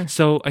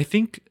 So I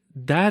think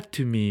that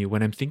to me,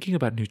 when I'm thinking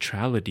about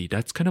neutrality,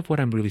 that's kind of what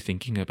I'm really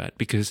thinking about,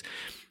 because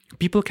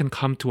people can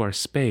come to our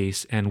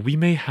space and we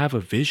may have a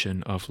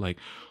vision of like,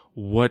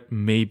 what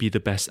may be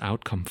the best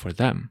outcome for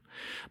them.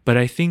 But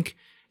I think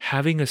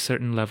having a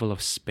certain level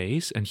of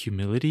space and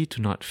humility to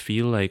not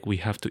feel like we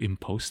have to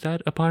impose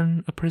that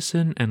upon a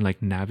person and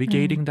like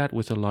navigating that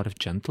with a lot of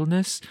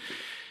gentleness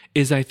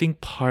is, I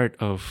think, part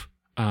of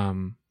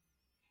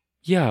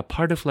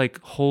part of like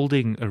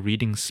holding a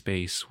reading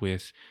space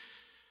with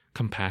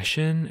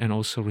compassion and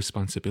also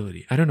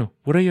responsibility. I don't know.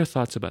 What are your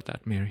thoughts about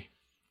that, Mary?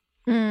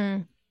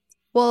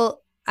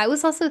 Well, I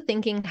was also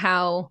thinking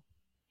how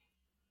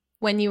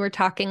when you were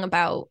talking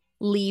about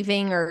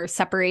leaving or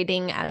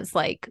separating as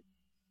like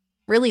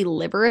really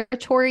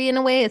liberatory in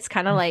a way, it's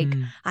kind of like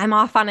I'm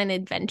off on an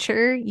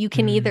adventure. You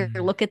can either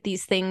look at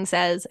these things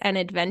as an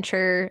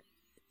adventure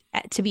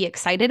to be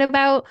excited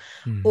about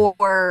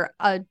or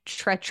a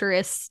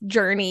treacherous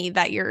journey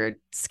that you're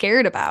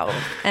scared about.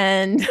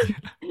 And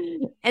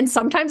and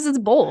sometimes it's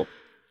both.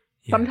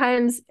 Yeah.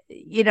 Sometimes,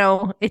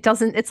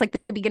 it's like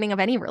the beginning of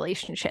any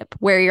relationship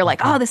where you're like,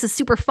 oh, this is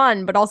super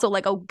fun, but also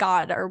like, oh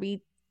God, are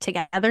we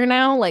together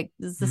now? Like,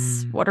 is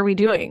this, what are we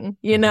doing?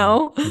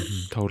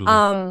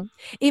 Totally.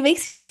 It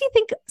makes me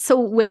think, so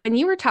when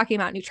you were talking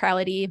about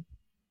neutrality,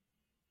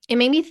 it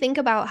made me think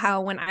about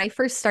how when I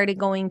first started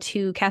going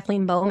to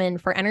Kathleen Bowman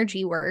for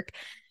energy work,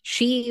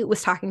 she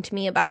was talking to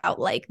me about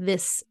like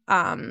this,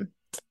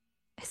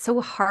 it's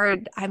so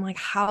hard. I'm like,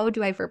 how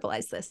do I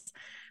verbalize this?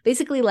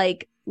 Basically,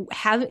 like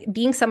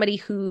being somebody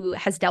who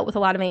has dealt with a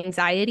lot of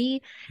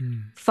anxiety,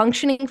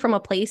 functioning from a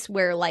place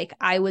where like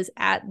I was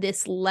at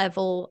this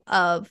level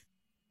of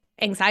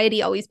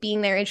anxiety always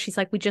being there. And she's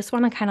like, we just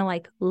want to kind of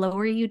like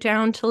lower you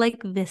down to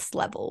like this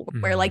level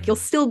where like you'll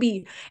still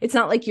be, it's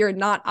not like you're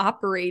not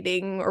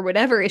operating or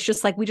whatever. It's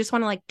just like, we just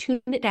want to like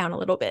tune it down a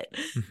little bit.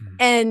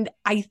 And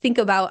I think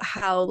about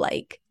how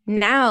like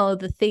now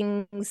the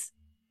things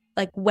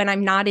like when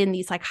I'm not in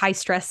these like high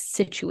stress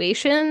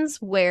situations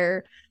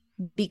where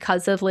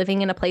because of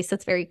living in a place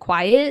that's very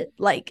quiet,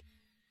 like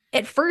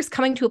at first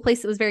coming to a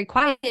place that was very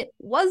quiet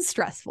was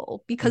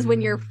stressful because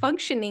when you're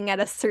functioning at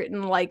a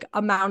certain like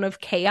amount of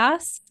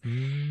chaos,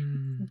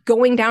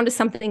 going down to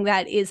something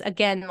that is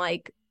again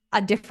like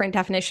a different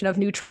definition of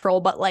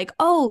neutral, but like,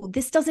 oh,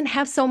 this doesn't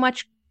have so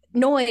much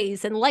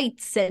noise and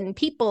lights and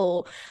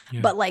people,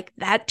 but like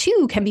that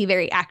too can be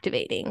very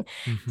activating.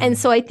 And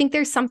so I think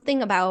there's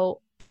something about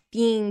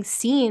being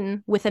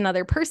seen with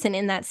another person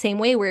in that same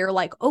way where you're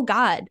like, oh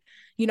God,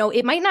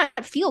 it might not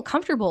feel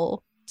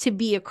comfortable to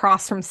be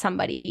across from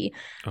somebody,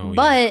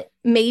 but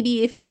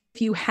maybe if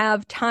you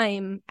have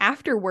time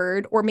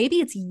afterward, or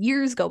maybe it's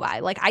years go by.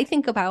 Like I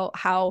think about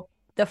how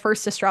the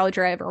first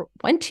astrologer I ever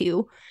went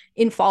to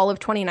in fall of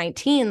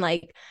 2019,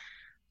 like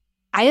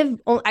I've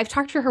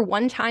talked to her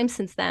one time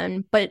since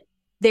then, but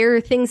there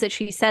are things that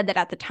she said that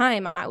at the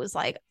time I was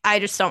like, I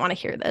just don't want to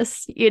hear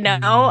this,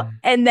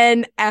 and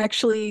then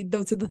actually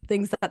those are the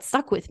things that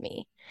stuck with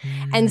me.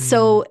 And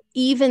so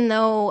even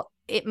though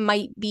it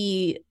might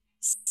be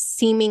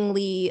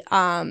seemingly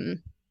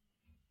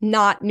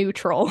not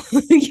neutral,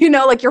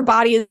 like your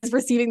body is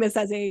perceiving this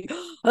as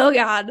oh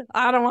God,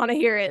 I don't want to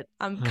hear it,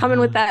 I'm coming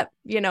with that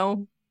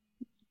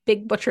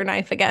big butcher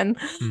knife again.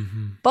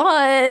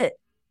 But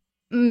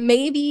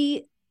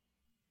maybe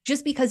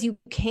just because you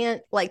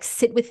can't like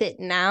sit with it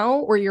now,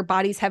 or your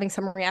body's having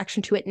some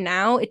reaction to it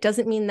now, it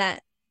doesn't mean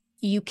that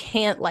you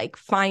can't like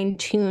fine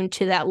tune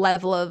to that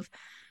level of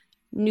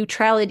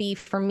neutrality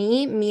for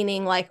me,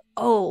 meaning like,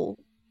 oh,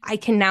 I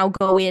can now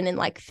go in and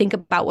like think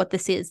about what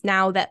this is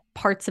now that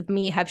parts of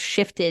me have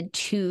shifted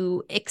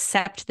to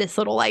accept this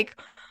little like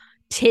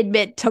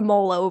tidbit to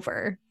mull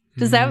over.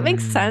 Does that make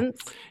sense?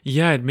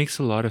 Yeah, it makes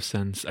a lot of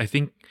sense. I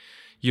think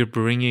you're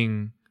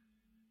bringing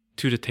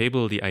to the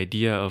table the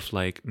idea of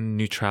like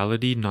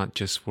neutrality, not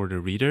just for the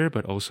reader,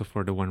 but also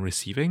for the one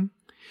receiving.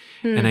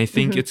 And I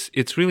think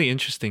it's really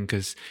interesting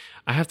because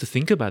I have to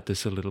think about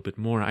this a little bit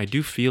more. I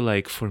do feel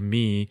like for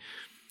me,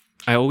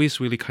 I always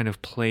really kind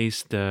of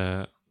place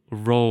the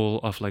role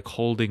of like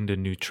holding the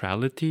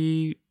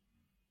neutrality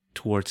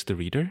towards the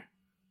reader.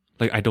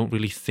 Like I don't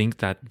really think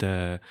that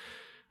the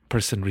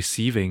person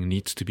receiving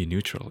needs to be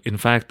neutral. In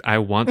fact, I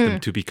want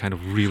them to be kind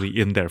of really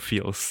in their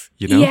feels,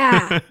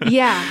 Yeah.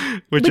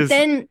 Which but is,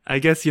 then, I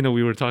guess,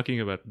 we were talking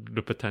about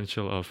the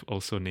potential of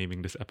also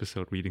naming this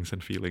episode Readings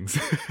and Feelings.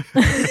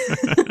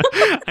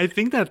 I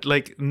think that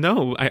like,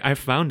 no, I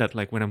found that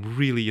like when I'm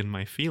really in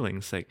my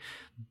feelings, like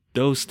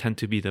those tend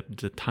to be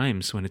the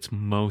times when it's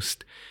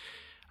most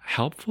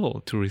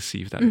helpful to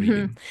receive that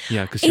reading.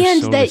 Yeah, because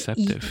you're so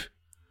receptive.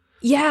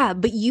 Yeah,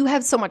 but you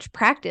have so much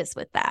practice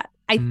with that.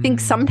 I think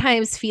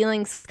sometimes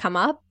feelings come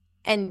up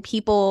and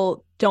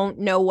people don't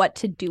know what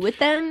to do with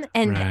them.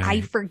 And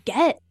I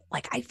forget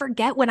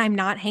when I'm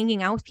not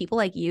hanging out with people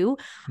like you.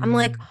 I'm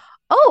like,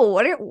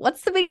 oh,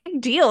 what's the big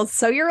deal?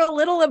 So you're a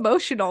little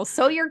emotional.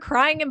 So you're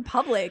crying in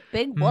public.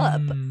 Big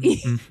whoop.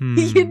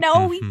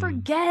 We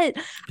forget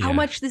how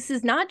much this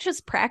is not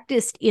just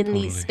practiced in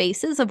these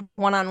spaces of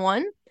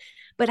one-on-one,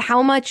 but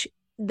how much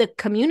the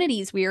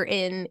communities we're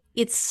in,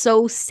 it's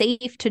so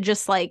safe to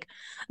just like,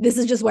 this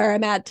is just where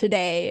I'm at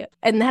today.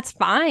 And that's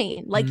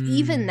fine. Like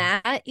even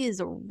that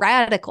is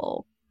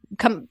radical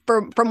from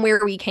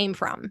where we came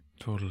from.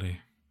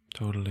 Totally.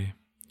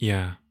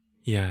 Yeah.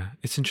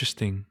 It's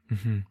interesting.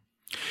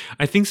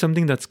 I think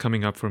something that's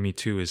coming up for me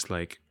too is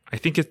like, I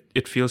think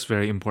it feels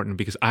very important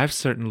because I've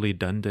certainly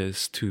done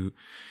this to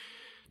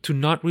to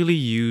not really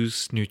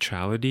use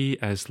neutrality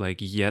as like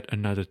yet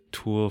another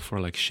tool for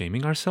like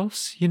shaming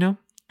ourselves, you know?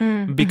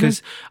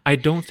 Because I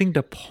don't think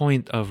the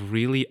point of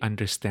really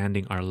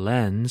understanding our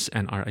lens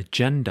and our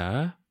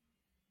agenda,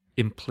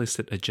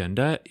 implicit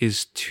agenda,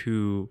 is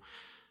to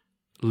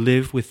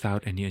live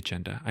without any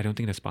agenda. I don't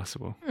think that's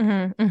possible.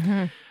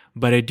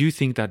 But I do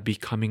think that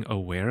becoming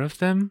aware of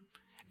them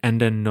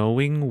and then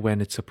knowing when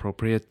it's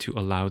appropriate to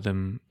allow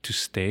them to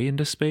stay in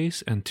the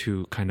space and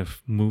to kind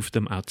of move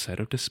them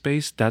outside of the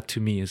space, that to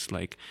me is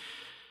like,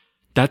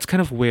 that's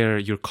kind of where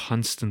you're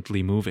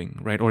constantly moving,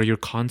 right? Or you're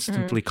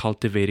constantly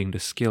cultivating the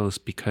skills.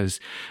 Because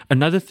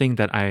another thing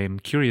that I'm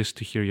curious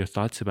to hear your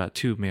thoughts about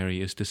too, Mary,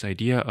 is this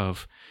idea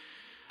of,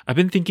 I've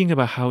been thinking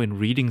about how in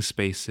reading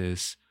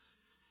spaces,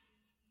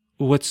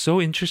 what's so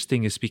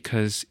interesting is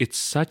because it's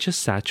such a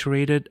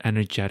saturated,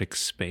 energetic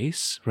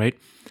space, right?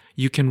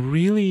 You can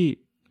really,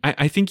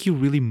 I think you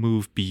really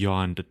move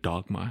beyond the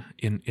dogma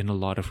in a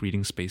lot of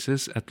reading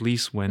spaces, at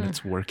least when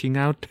it's working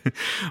out.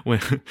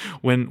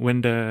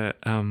 when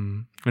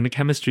the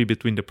chemistry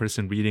between the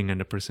person reading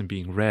and the person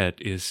being read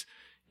is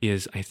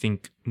I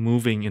think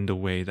moving in the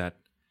way that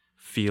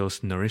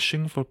feels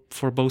nourishing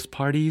for both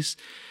parties.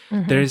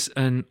 There's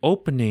an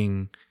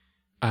opening,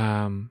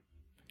 and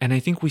I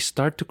think we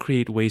start to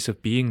create ways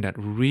of being that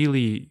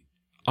really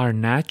are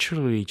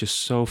naturally just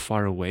so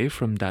far away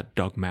from that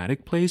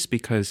dogmatic place,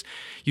 because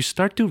you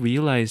start to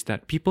realize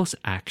that people's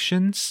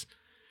actions,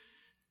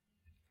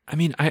 I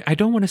mean, I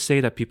don't want to say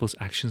that people's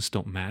actions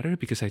don't matter,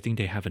 because I think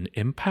they have an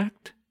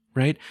impact,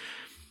 right?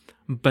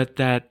 But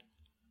that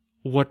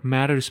what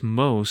matters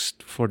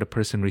most for the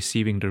person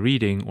receiving the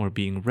reading or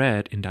being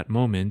read in that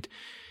moment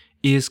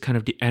is kind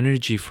of the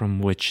energy from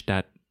which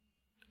that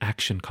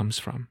action comes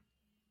from.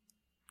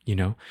 You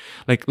know,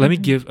 like, let me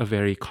give a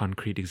very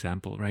concrete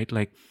example, right?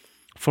 Like,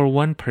 for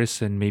one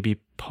person, maybe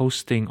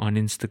posting on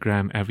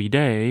Instagram every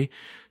day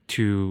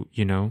to,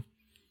 you know,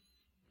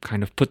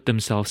 kind of put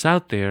themselves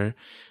out there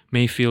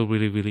may feel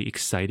really, really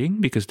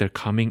exciting because they're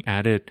coming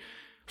at it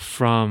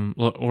from,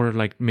 or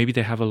like maybe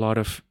they have a lot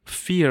of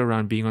fear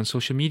around being on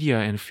social media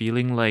and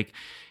feeling like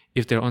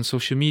if they're on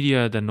social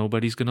media, then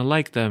nobody's going to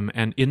like them.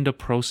 And in the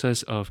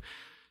process of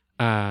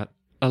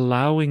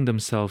allowing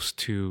themselves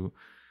to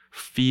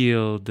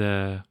feel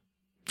the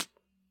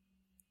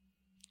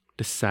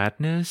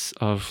sadness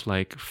of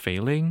like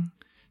failing,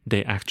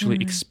 they actually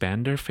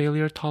expand their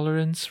failure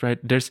tolerance, right?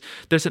 There's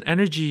an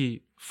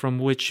energy from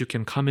which you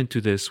can come into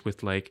this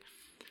with like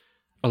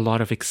a lot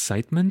of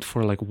excitement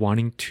for like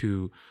wanting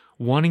to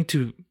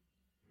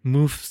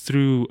move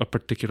through a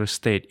particular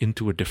state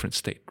into a different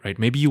state, right?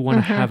 Maybe you want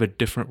to have a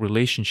different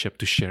relationship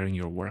to sharing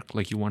your work.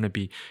 Like, you want to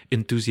be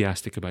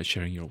enthusiastic about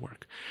sharing your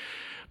work.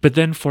 But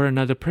then for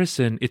another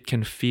person, it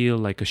can feel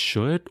like a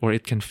should, or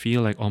it can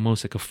feel like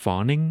almost like a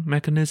fawning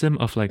mechanism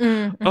of like,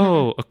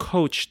 oh, a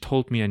coach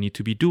told me I need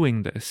to be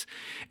doing this.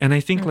 And I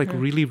think like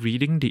really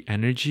reading the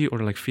energy, or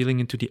like feeling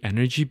into the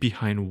energy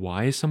behind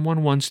why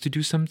someone wants to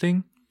do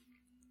something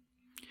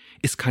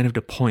is kind of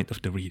the point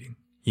of the reading.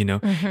 You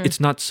know, it's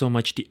not so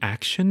much the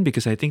action,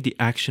 because I think the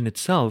action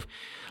itself,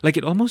 like,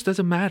 it almost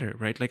doesn't matter,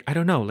 right? Like, I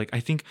don't know, like,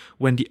 I think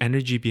when the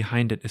energy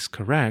behind it is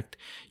correct,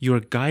 you're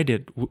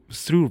guided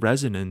through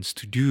resonance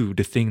to do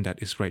the thing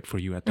that is right for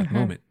you at that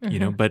moment, you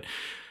know? But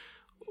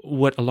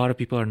what a lot of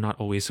people are not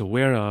always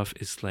aware of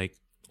is like,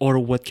 or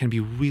what can be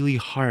really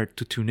hard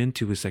to tune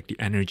into is like the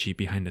energy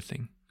behind the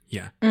thing.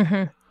 Yeah.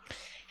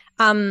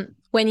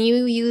 When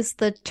you use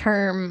the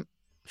term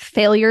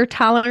failure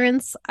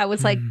tolerance, I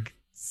was like,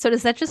 so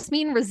does that just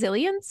mean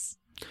resilience?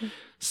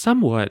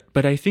 Somewhat,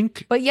 but I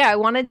think... But yeah, I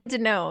wanted to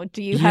know,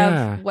 do you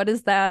have, what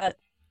is that?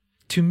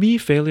 To me,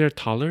 failure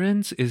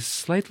tolerance is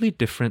slightly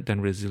different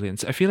than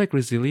resilience. I feel like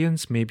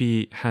resilience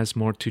maybe has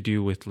more to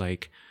do with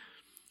like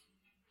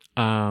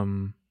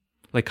kind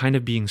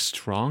of being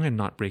strong and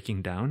not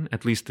breaking down.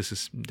 At least this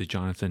is the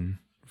Jonathan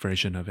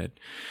version of it.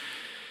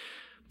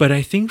 But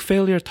I think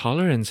failure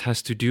tolerance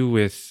has to do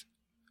with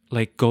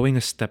like going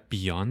a step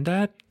beyond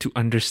that, to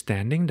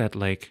understanding that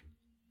like,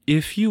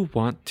 if you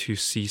want to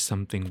see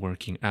something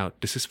working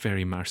out, this is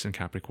very Mars and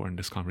Capricorn,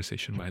 this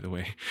conversation, by the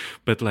way.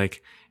 But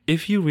like,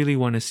 if you really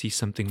want to see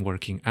something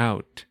working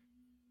out,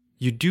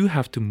 you do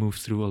have to move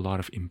through a lot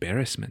of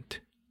embarrassment,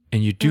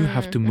 and you do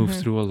have to move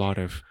through a lot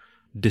of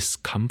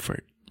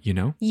discomfort, you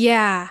know?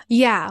 Yeah.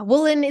 Yeah.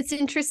 Well, and it's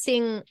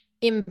interesting,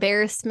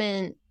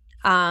 embarrassment.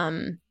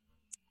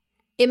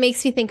 It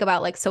makes me think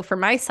about like, so for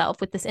myself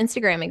with this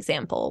Instagram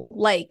example,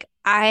 like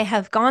I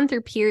have gone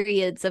through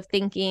periods of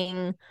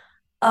thinking,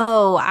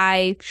 oh,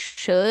 I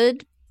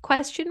should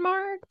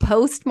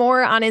post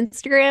more on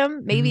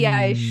Instagram. Maybe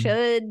I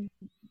should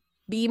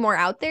be more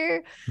out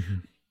there.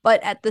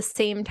 But at the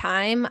same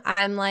time,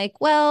 I'm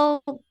like,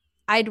 well,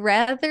 I'd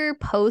rather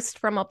post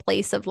from a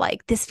place of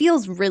like, this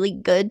feels really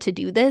good to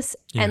do this.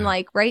 Yeah. And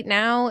like right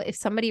now, if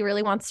somebody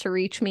really wants to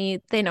reach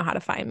me, they know how to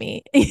find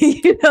me,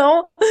 you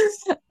know?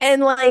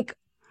 And like,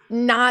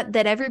 not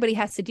that everybody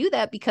has to do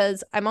that,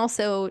 because I'm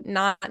also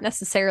not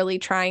necessarily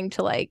trying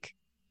to like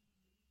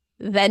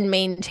then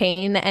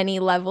maintain any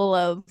level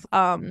of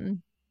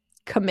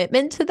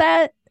commitment to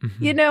that.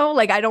 You know,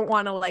 like I don't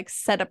want to like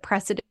set a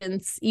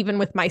precedence even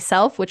with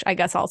myself, which I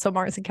guess also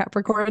Mars and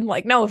Capricorn.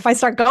 Like, no, if I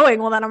start going,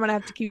 well, then I'm gonna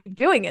have to keep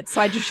doing it. So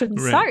I just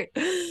shouldn't start.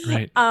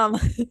 Right.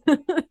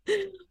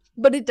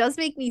 But it does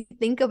make me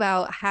think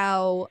about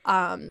how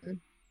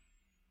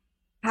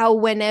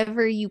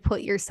whenever you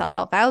put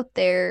yourself out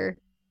there,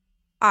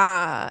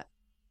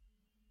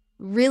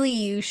 really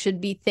you should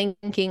be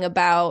thinking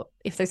about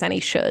if there's any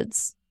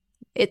shoulds.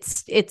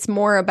 It's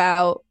more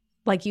about,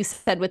 like you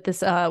said, with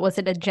this was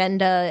it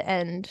agenda,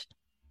 and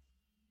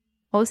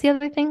what was the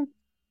other thing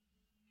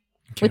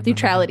with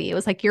neutrality? It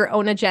was like your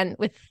own agenda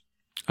with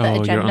the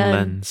agenda, your own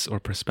lens or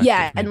perspective.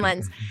 Yeah, and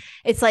lens.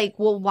 It's like,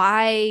 well,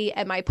 why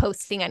am I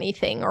posting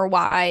anything, or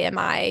why am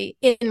I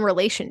in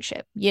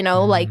relationship? You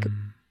know, like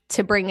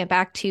to bring it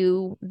back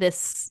to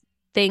this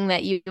thing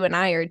that you and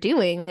I are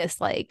doing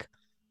is like,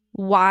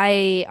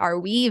 why are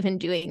we even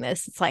doing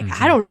this? It's like,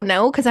 I don't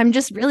know, because I'm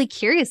just really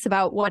curious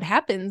about what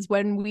happens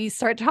when we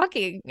start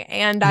talking,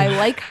 and I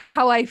like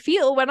how I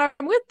feel when I'm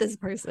with this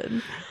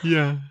person.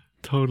 Yeah,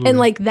 totally. And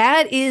like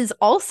that is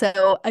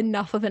also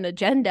enough of an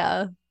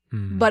agenda.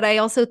 But I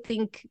also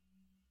think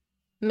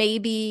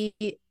maybe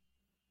in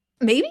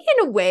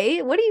a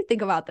way, what do you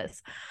think about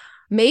this?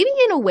 Maybe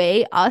in a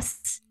way,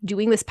 us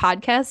doing this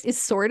podcast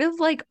is sort of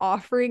like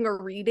offering a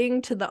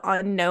reading to the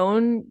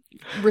unknown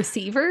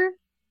receiver.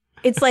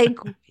 It's like,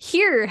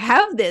 here,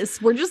 have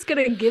this. We're just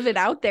going to give it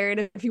out there.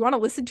 And if you want to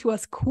listen to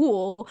us,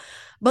 cool.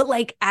 But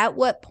like, at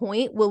what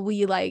point will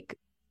we,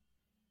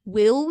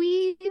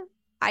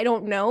 I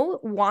don't know,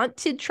 want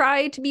to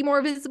try to be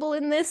more visible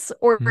in this?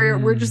 Or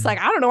we're just like,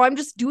 I don't know, I'm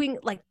just doing,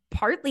 like,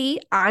 partly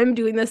I'm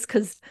doing this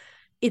because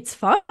it's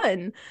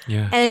fun.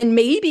 Yeah. And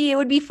maybe it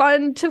would be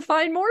fun to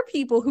find more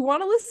people who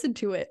want to listen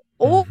to it.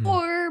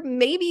 Or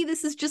maybe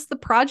this is just the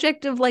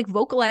project of like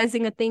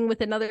vocalizing a thing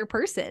with another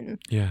person.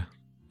 Yeah.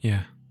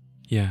 Yeah.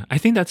 Yeah, I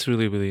think that's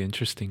really, really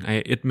interesting.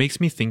 It makes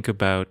me think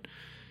about,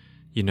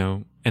 you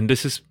know, and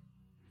this is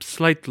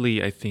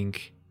slightly, I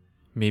think,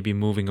 maybe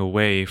moving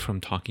away from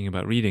talking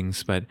about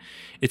readings, but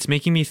it's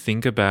making me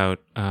think about,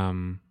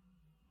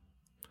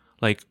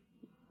 like,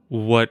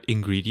 what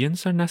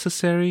ingredients are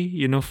necessary,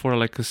 you know, for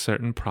like a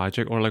certain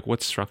project, or like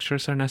what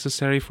structures are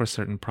necessary for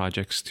certain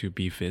projects to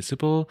be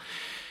visible.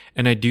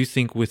 And I do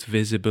think with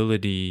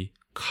visibility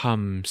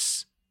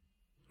comes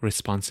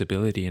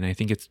responsibility, and I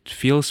think it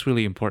feels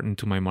really important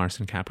to my Mars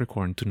and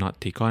Capricorn to not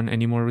take on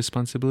any more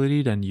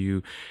responsibility than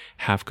you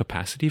have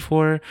capacity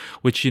for,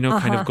 which, you know,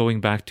 kind of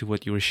going back to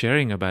what you were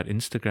sharing about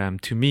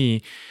Instagram, to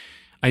me,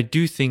 I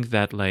do think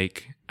that,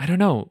 like, I don't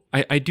know,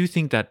 I do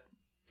think that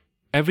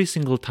every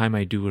single time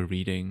I do a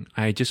reading,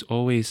 I just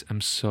always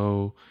am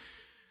so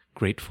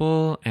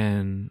grateful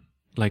and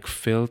like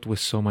filled with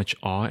so much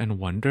awe and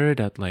wonder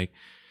that like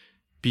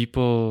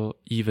people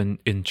even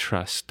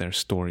entrust their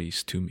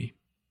stories to me,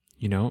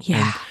 you know,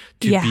 and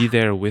to be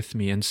there with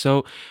me. And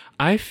so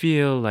I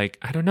feel like,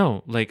 I don't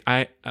know, like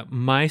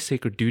my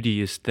sacred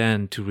duty is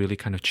then to really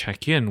kind of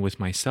check in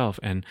with myself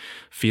and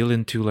feel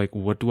into like,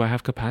 what do I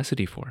have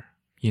capacity for,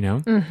 you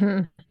know?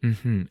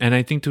 And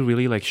I think to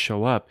really like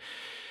show up,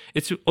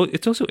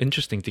 it's also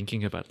interesting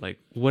thinking about like,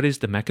 what is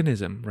the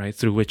mechanism, right,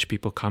 through which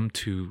people come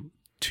to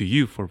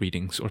you for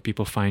readings, or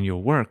people find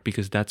your work,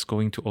 because that's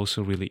going to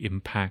also really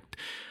impact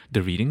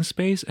the reading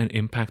space and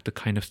impact the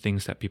kind of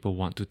things that people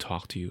want to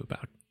talk to you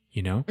about.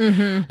 You know,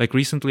 like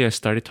recently I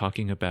started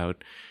talking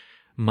about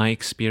my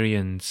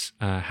experience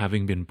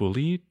having been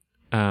bullied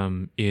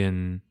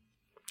in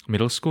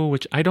middle school,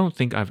 which I don't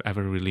think I've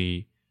never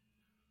really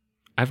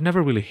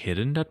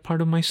hidden that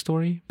part of my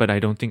story, but I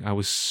don't think I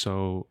was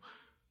so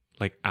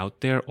like out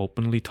there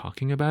openly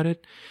talking about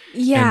it.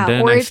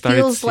 Yeah, or it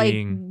feels like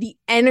the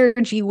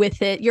energy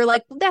with it. You're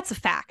like, well, that's a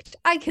fact.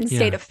 I can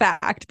state a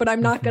fact, but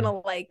I'm not gonna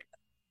like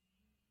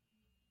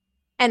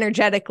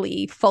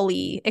energetically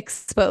fully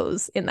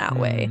expose in that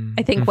way.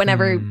 I think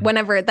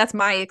whenever that's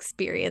my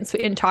experience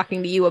in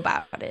talking to you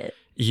about it.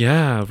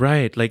 Yeah,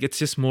 right. Like it's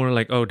just more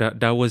like, oh,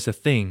 that was a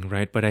thing,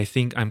 right? But I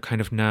think I'm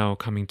kind of now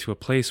coming to a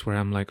place where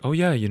I'm like, oh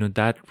yeah, you know,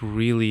 that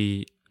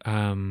really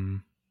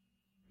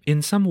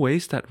in some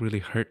ways that really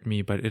hurt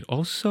me, but it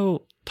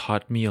also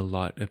taught me a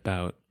lot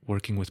about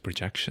working with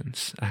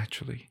projections,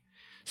 actually.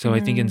 So I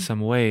think in some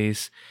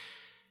ways,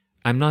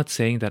 I'm not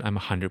saying that I'm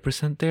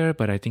 100% there,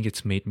 but I think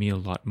it's made me a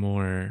lot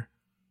more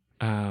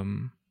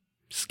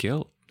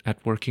skilled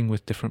at working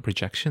with different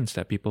projections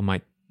that people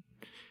might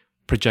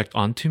project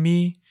onto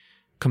me,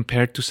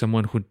 compared to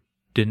someone who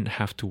didn't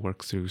have to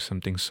work through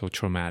something so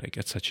traumatic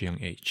at such a young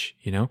age,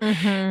 you know?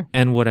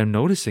 And what I'm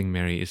noticing,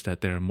 Mary, is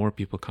that there are more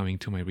people coming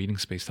to my reading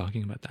space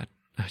talking about that,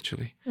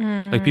 actually.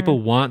 Like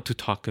people want to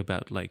talk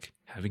about like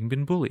having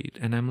been bullied.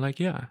 And I'm like,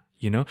 yeah,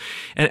 you know?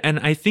 And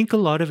I think a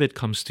lot of it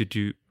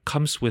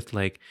comes with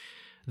like,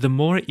 the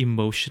more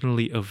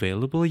emotionally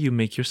available you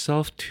make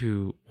yourself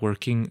to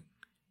working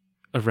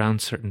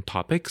around certain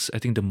topics, I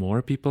think the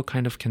more people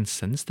kind of can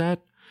sense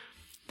that,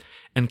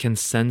 and can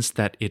sense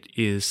that it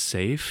is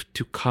safe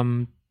to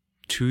come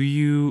to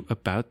you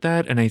about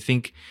that. And I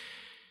think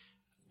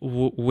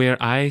where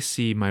I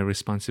see my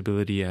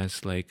responsibility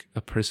as like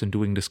a person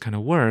doing this kind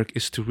of work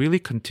is to really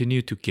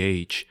continue to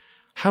gauge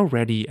how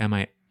ready am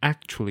I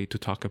actually to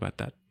talk about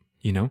that,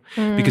 you know?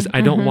 Because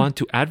I don't want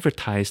to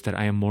advertise that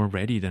I am more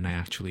ready than I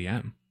actually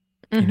am,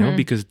 you know,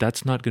 because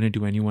that's not going to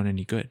do anyone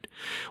any good.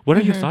 What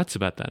are your thoughts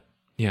about that?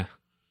 Yeah.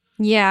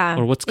 Yeah.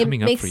 Or what's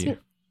coming up for you?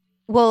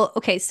 Well,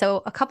 okay.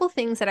 So a couple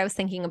things that I was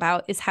thinking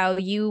about is how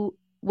you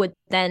would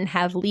then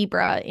have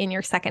Libra in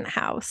your second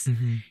house.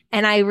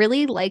 And I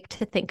really like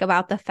to think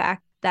about the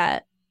fact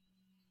that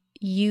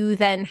you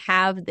then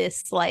have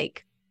this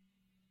like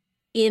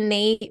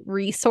innate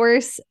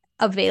resource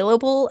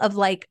available of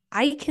like,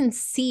 I can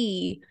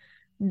see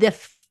the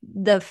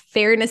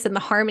fairness and the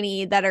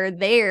harmony that are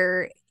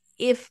there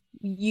if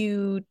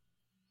you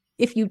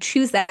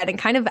choose that. And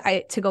kind of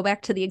to go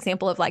back to the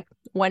example of like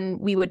when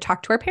we would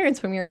talk to our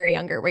parents when we were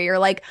younger, where you're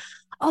like,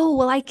 oh,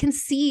 well, I can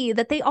see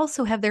that they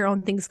also have their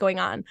own things going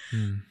on.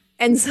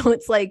 And so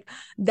it's like,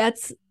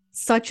 that's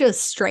such a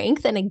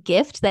strength and a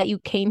gift that you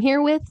came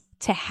here with,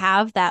 to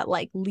have that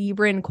like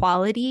Libran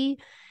quality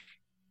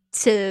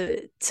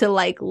to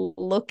like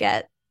look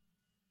at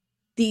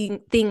the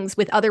things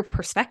with other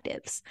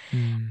perspectives.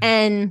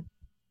 And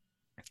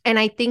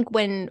I think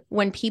when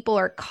people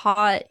are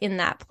caught in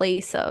that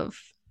place of,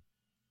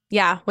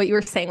 yeah, what you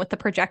were saying with the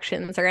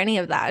projections or any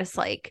of that, it's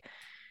like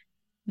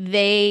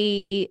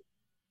they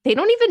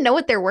don't even know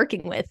what they're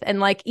working with.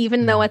 And like,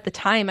 even though at the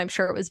time I'm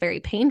sure it was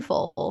very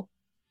painful,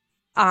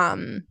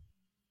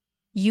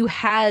 you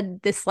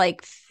had this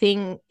like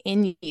thing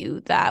in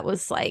you that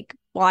was like,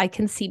 well, I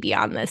can see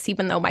beyond this,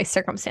 even though my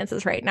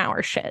circumstances right now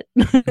are shit.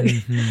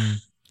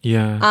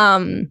 Yeah.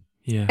 And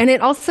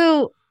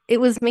it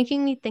was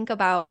making me think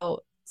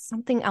about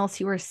something else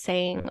you were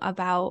saying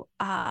about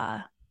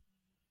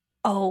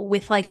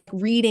with like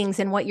readings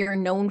and what you're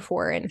known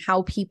for and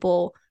how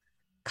people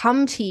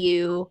come to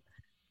you.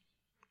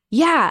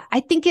 Yeah,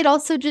 I think it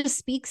also just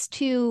speaks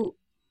to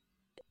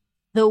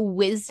the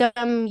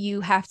wisdom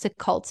you have to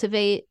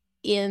cultivate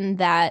in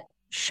that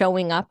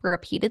showing up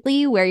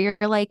repeatedly, where you're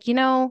like, you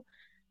know,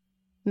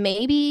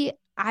 maybe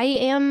I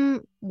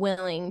am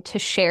willing to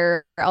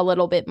share a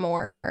little bit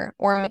more,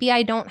 or maybe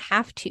I don't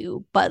have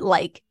to, but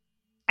like,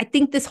 I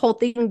think this whole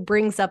thing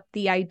brings up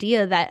the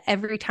idea that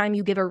every time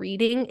you give a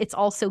reading, it's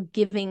also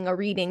giving a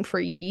reading for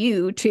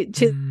you to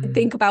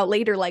think about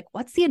later, like,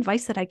 what's the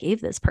advice that I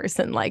gave this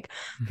person? Like,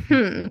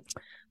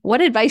 what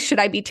advice should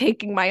I be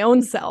taking my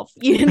own self?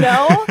 You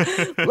know,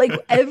 like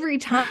every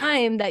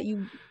time that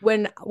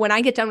when I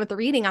get done with the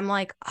reading, I'm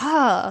like,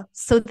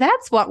 so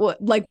that's what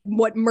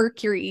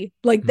Mercury,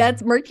 like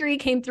that's Mercury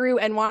came through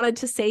and wanted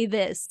to say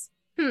this.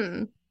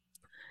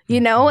 You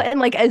know, and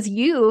like, as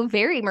you,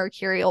 very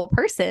mercurial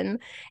person,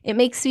 it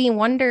makes me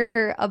wonder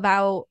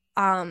about,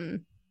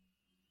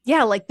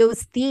 like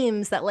those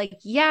themes that like,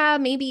 yeah,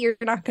 maybe you're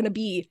not going to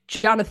be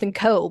Jonathan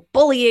Coe,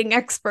 bullying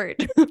expert,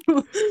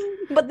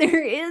 but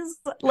there is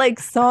like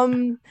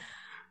some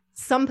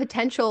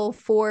potential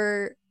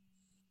for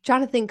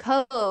Jonathan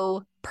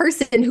Coe,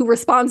 person who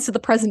responds to the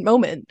present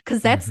moment.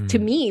 Because that's to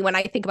me, when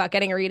I think about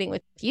getting a reading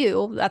with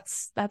you,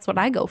 that's what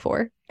I go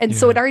for. And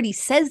so it already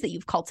says that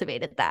you've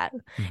cultivated that.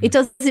 It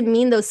doesn't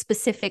mean those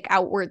specific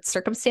outward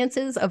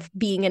circumstances of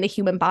being in a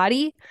human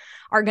body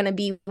are going to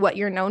be what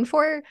you're known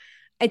for.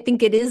 I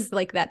think it is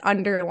like that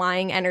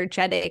underlying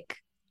energetic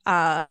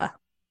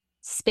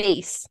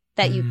space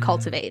that you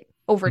cultivate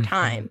over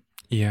time.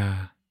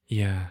 Yeah.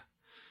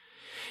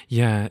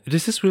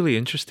 This is really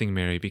interesting,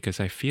 Mary, because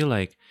I feel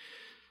like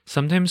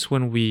sometimes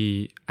when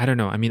I don't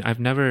know, I mean,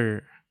 I've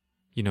never,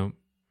 you know,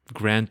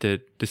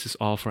 granted, this is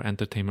all for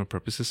entertainment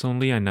purposes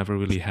only. I never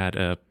really had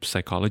a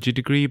psychology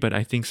degree, but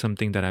I think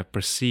something that I've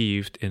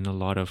perceived in a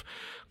lot of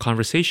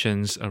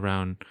conversations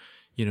around,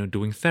 you know,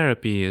 doing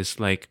therapy is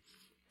like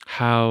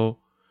how,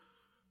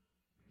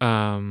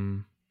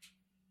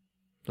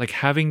 like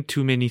having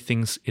too many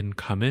things in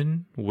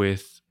common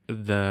with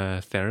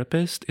the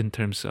therapist in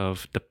terms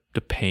of the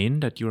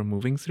pain that you're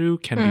moving through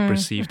can be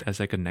perceived as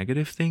like a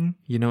negative thing.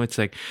 You know, it's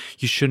like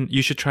you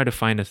should try to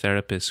find a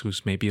therapist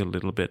who's maybe a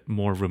little bit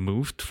more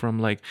removed from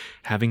like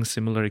having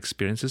similar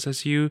experiences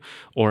as you,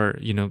 or,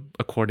 you know,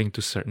 according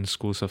to certain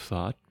schools of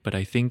thought. But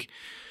I think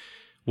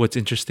what's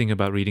interesting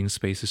about reading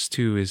spaces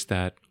too is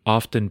that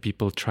often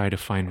people try to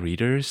find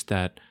readers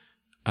that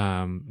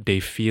they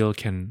feel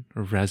can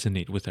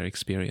resonate with their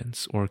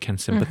experience or can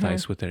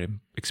sympathize with their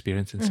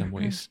experience in some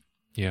ways.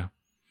 Yeah.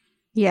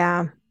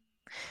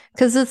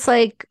 Because it's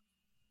like,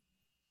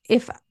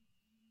 if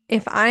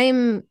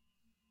I'm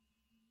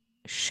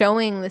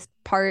showing this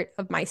part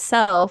of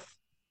myself,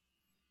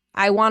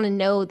 I want to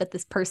know that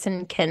this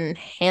person can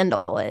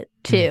handle it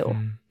too.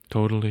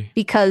 Totally.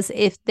 Because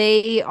if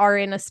they are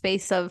in a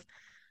space of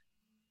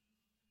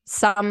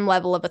some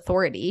level of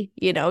authority,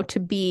 you know, to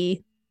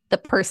be the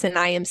person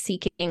I am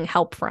seeking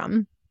help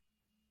from,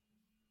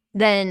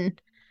 then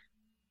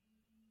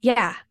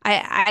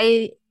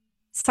I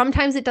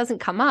sometimes it doesn't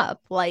come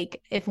up.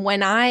 Like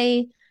when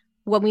I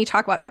when we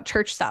talk about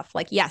church stuff,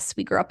 like, yes,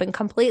 we grew up in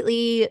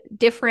completely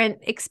different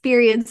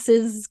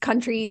experiences,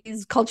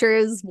 countries,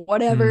 cultures,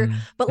 whatever.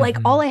 But like,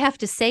 all I have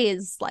to say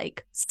is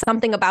like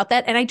something about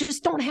that. And I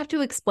just don't have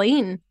to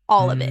explain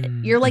all of it.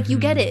 You're like, you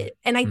get it.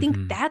 And I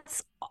think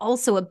that's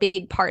also a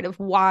big part of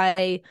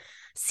why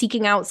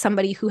seeking out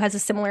somebody who has a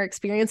similar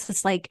experience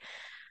is like,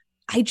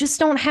 I just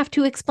don't have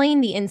to explain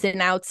the ins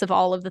and outs of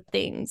all of the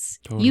things,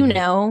 you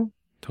know?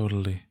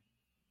 Totally.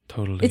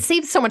 It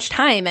saves so much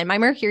time, and my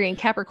Mercury in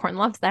Capricorn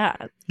loves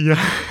that. Yeah.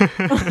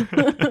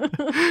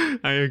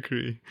 I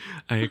agree.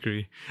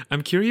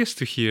 I'm curious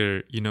to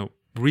hear,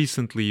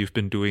 recently you've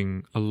been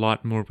doing a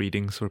lot more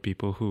readings for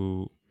people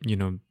who,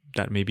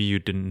 that maybe you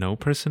didn't know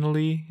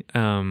personally.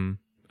 I'm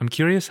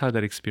curious how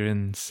that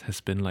experience has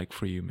been like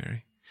for you,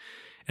 Mary,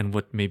 and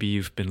what maybe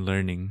you've been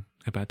learning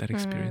about that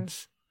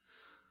experience.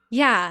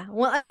 Yeah.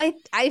 Well,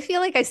 I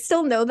feel like I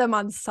still know them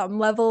on some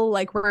level,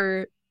 like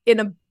we're in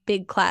a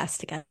big class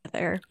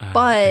together,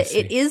 but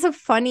it is a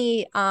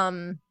funny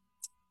I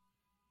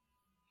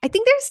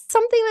think there's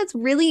something that's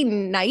really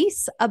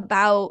nice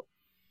about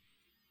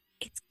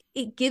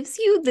it gives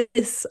you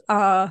this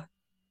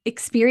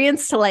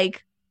experience to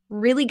like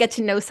really get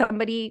to know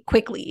somebody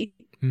quickly,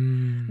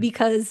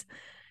 because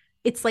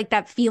it's like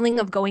that feeling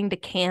of going to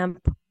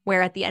camp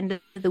where at the end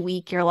of the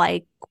week you're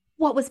like,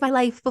 what was my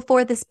life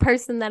before this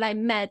person that I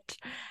met?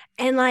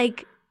 And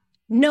like,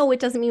 no, it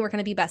doesn't mean we're going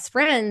to be best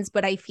friends,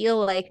 but I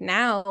feel like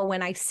now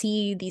when I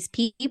see these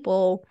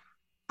people,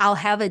 I'll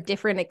have a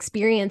different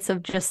experience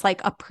of just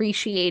like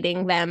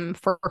appreciating them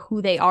for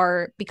who they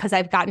are, because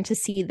I've gotten to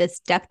see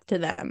this depth to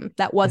them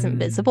that wasn't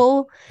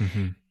visible.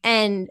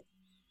 And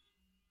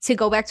to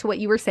go back to what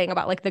you were saying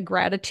about like the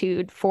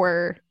gratitude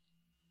for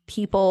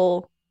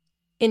people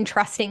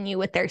entrusting you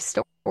with their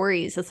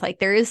stories, it's like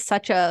there is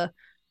such a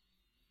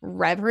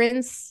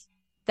reverence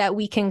that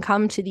we can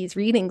come to these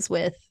readings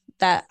with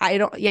that I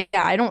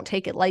don't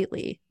take it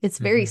lightly. It's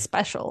very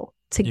special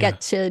to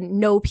get to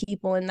know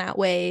people in that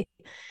way.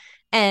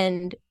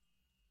 And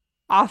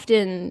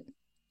often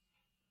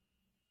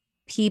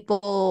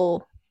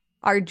people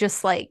are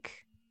just like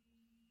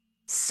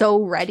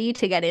so ready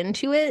to get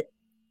into it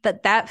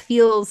that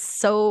feels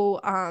so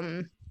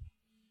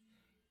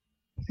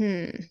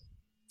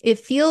it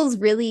feels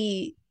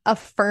really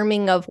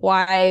affirming of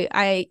why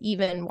I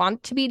even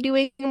want to be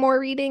doing more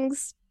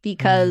readings,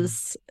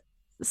 because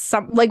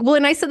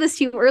and I said this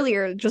to you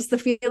earlier, just the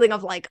feeling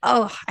of like,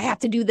 oh, I have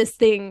to do this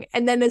thing,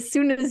 and then as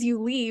soon as you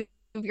leave,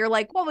 you're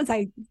like,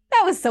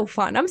 that was so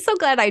fun, I'm so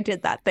glad I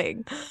did that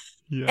thing.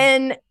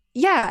 And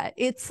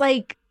it's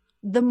like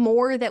the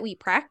more that we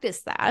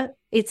practice that,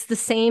 it's the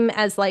same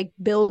as like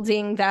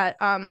building that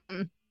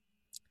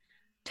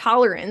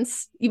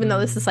tolerance, even though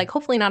this is like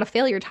hopefully not a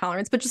failure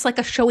tolerance, but just like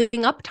a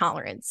showing up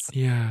tolerance.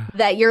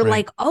 That you're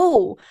like,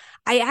 oh,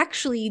 I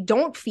actually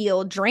don't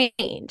feel drained.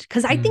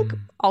 Because I think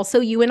also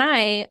you and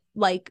I,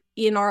 like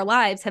in our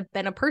lives, have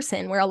been a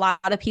person where a lot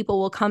of people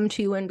will come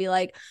to and be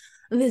like,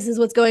 this is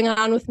what's going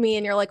on with me.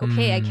 And you're like,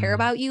 okay, I care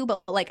about you.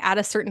 But like at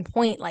a certain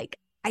point, like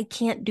I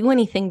can't do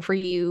anything for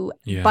you,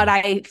 but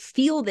I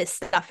feel this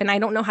stuff and I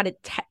don't know how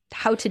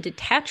to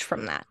detach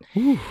from that.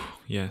 Ooh,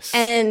 yes.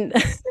 And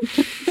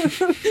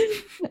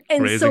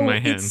raising so my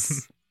hand.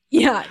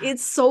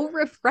 It's so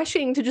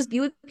refreshing to just be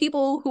with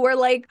people who are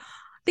like,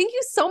 thank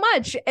you so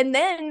much. And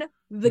then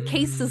the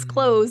case is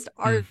closed.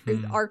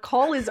 Our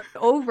call is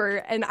over,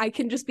 and I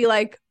can just be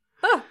like,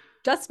 oh,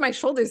 dust my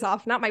shoulders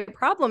off, not my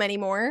problem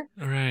anymore.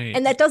 Right.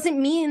 And that doesn't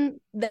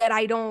mean that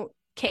I don't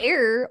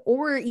care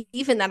or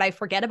even that I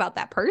forget about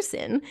that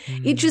person.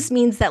 It just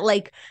means that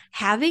like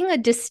having a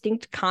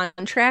distinct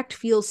contract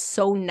feels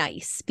so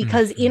nice,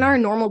 because in our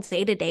normal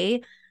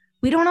day-to-day,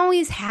 we don't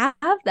always have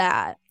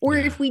that. Or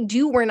if we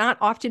do, we're not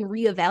often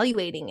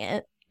reevaluating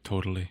it.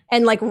 Totally.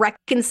 And like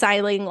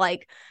reconciling,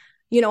 like,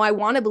 I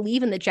want to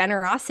believe in the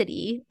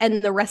generosity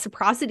and the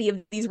reciprocity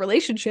of these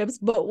relationships,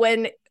 but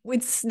when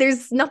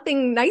there's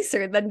nothing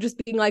nicer than just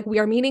being like, we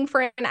are meeting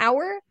for an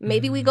hour,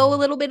 maybe we go a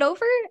little bit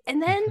over,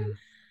 and then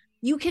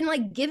you can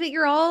like give it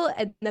your all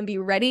and then be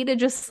ready to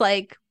just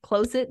like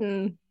close it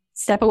and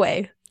step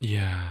away.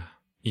 Yeah,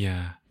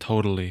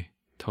 totally.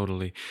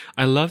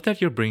 I love that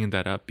you're bringing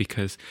that up,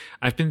 because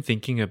I've been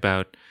thinking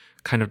about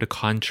kind of the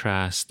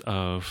contrast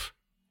of,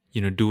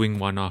 doing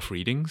one-off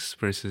readings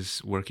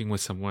versus working with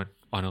someone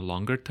on a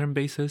longer term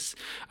basis.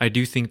 I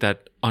do think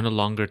that on a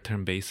longer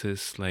term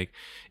basis, like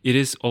it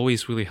is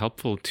always really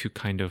helpful to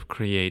kind of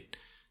create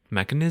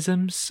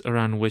mechanisms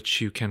around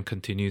which you can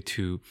continue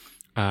to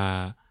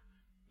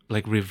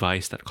like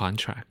revise that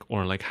contract,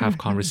 or like have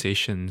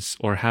conversations,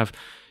 or have,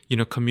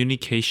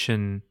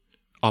 communication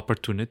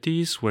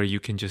opportunities where you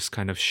can just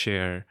kind of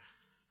share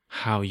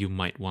how you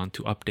might want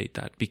to update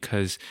that.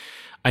 Because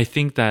I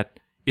think that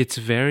it's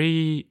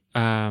very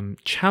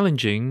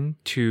challenging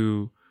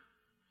to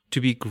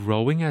be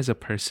growing as a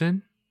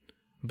person,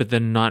 but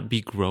then not be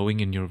growing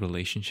in your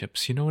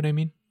relationships. You know what I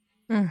mean?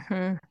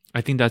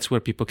 I think that's where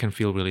people can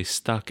feel really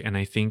stuck. And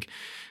I think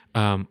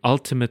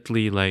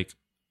ultimately, like,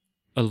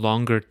 a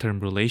longer term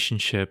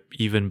relationship,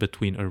 even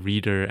between a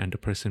reader and the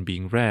person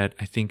being read,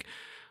 I think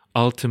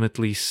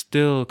ultimately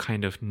still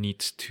kind of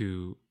needs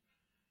to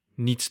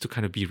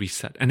kind of be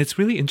reset. And it's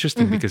really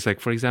interesting because, like,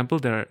 for example,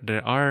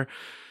 there are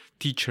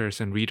teachers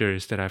and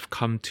readers that I've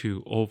come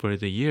to over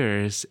the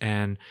years,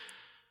 and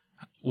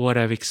what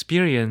I've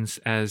experienced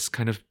as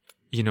kind of,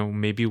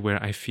 maybe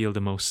where I feel the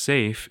most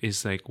safe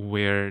is like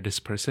where this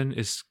person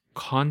is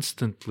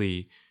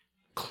constantly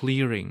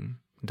clearing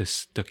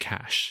the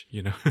cache,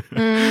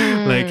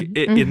 like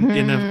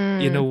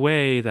in a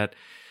way that,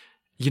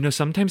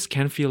 sometimes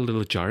can feel a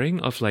little jarring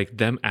of like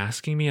them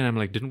asking me, and I'm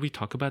like, didn't we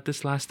talk about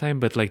this last time?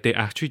 But like they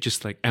actually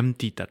just like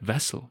emptied that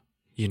vessel,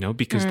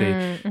 because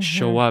they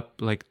show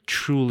up like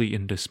truly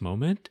in this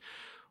moment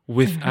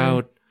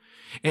without.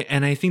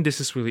 And I think this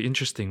is really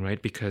interesting,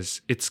 right?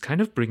 Because it's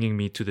kind of bringing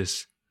me to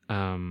this,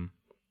 something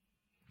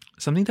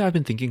that I've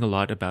been thinking a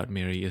lot about,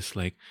 Mary, is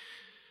like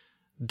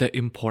the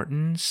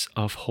importance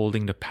of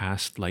holding the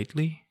past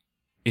lightly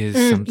is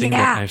something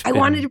that I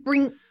wanted to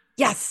bring.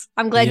 Yes,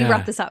 I'm glad you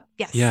brought this up.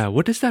 Yes. Yeah.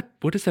 What does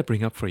that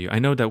bring up for you? I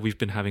know that we've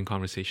been having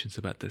conversations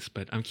about this,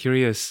 but I'm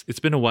curious. It's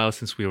been a while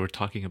since we were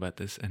talking about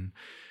this, and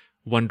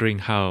wondering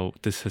how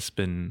this has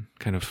been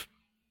kind of,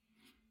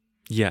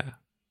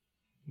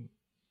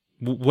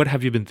 what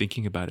have you been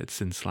thinking about it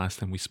since last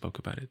time we spoke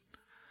about it?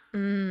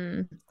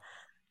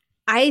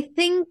 I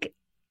think,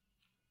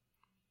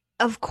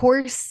 of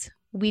course,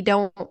 we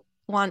don't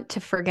want to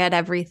forget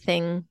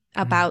everything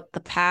about the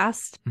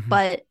past,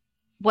 but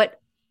what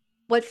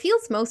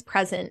feels most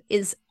present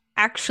is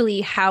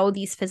actually how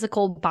these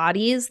physical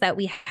bodies that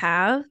we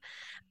have,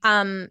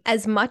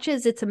 as much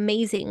as it's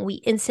amazing, we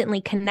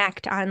instantly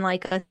connect on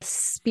like a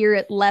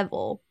spirit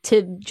level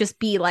to just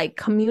be like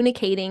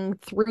communicating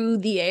through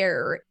the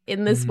air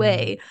in this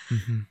way.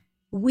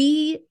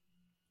 We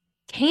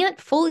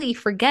can't fully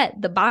forget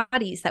the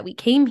bodies that we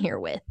came here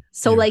with.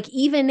 So like,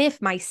 even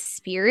if my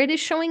spirit is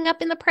showing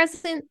up in the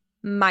present,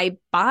 my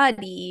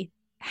body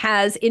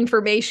has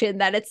information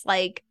that it's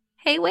like,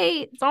 hey,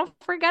 wait, don't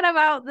forget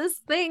about this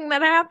thing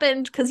that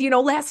happened. Because,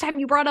 last time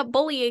you brought up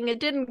bullying, it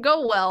didn't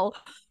go well.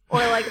 Or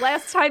like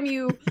last time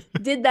you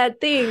did that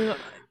thing,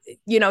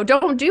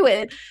 don't do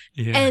it.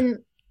 Yeah. And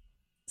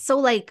so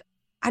like,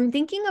 I'm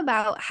thinking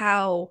about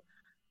how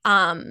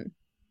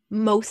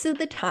most of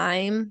the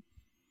time,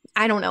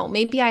 I don't know,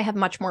 maybe I have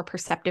much more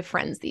perceptive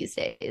friends these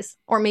days,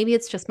 or maybe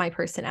it's just my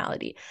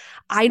personality.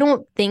 I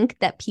don't think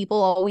that people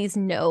always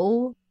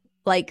know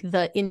like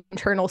the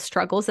internal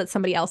struggles that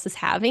somebody else is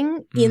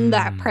having in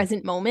that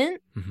present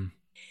moment.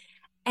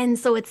 And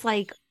so it's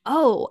like,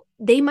 oh,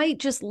 they might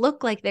just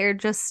look like they're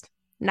just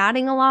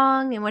nodding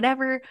along and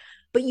whatever,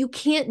 but you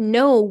can't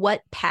know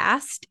what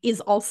past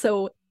is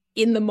also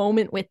in the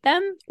moment with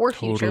them, or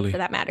future for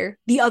that matter.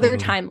 The other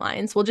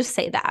timelines, we'll just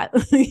say that.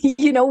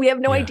 We have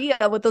no idea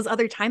what those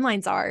other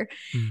timelines are,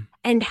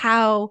 and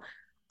how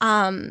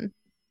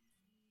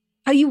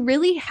you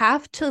really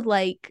have to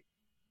like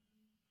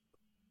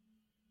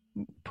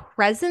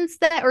presence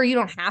that, or you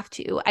don't have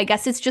to. I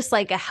guess it's just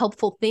like a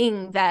helpful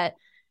thing that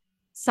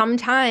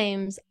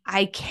sometimes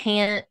I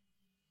can't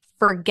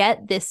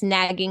forget this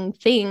nagging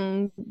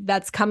thing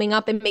that's coming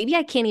up, and maybe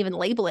I can't even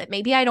label it.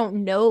 Maybe I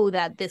don't know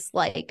that this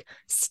like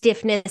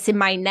stiffness in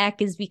my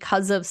neck is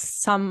because of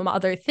some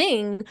other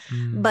thing,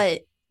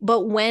 but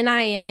when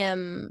I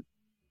am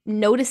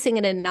noticing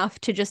it enough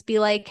to just be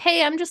like,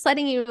 hey, I'm just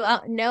letting you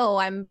know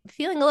I'm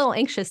feeling a little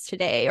anxious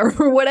today, or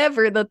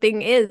whatever the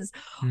thing is.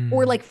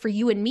 Or like for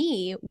you and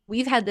me,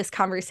 we've had this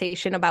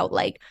conversation about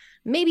like,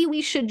 maybe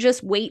we should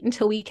just wait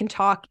until we can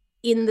talk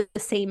in the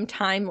same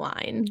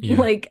timeline,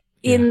 like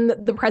in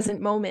the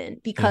present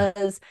moment,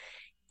 because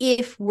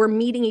if we're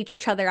meeting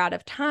each other out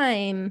of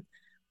time,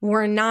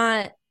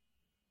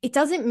 it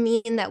doesn't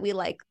mean that we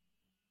like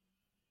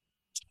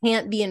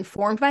can't be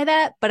informed by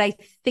that. But I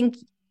think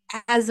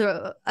as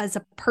a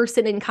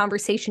person in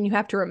conversation, you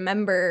have to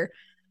remember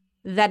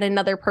that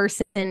another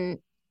person,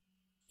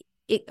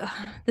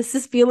 this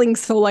is feeling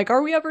so like,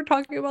 are we ever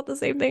talking about the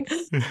same thing?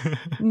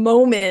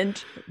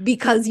 Moment,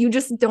 because you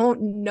just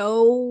don't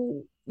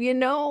know,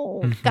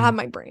 God,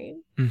 my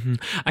brain.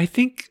 I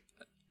think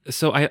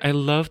so. I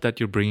love that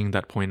you're bringing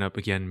that point up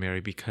again,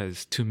 Mary,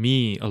 because to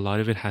me, a lot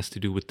of it has to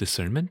do with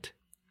discernment.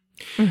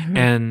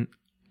 And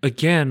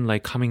again,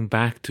 like coming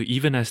back to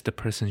even as the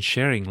person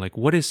sharing, like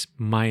what is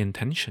my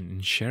intention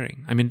in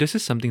sharing? I mean, this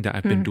is something that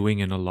I've been doing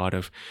in a lot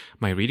of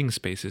my reading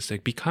spaces,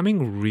 like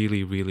becoming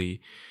really,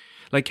 really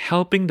like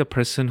helping the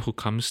person who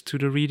comes to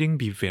the reading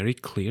be very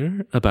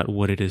clear about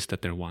what it is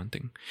that they're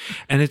wanting.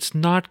 And it's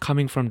not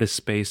coming from the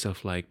space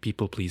of like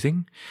people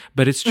pleasing,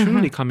 but it's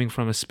truly coming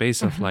from a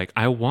space of like,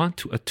 I want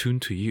to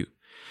attune to you.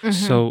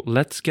 So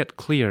let's get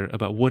clear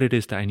about what it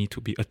is that I need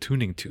to be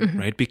attuning to,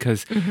 right?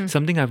 Because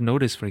something I've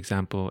noticed, for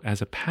example,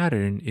 as a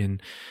pattern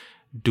in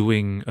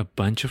doing a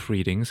bunch of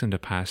readings in the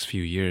past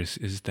few years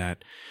is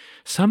that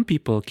some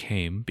people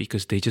came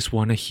because they just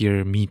want to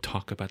hear me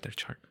talk about their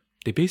chart.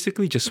 They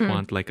basically just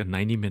want like a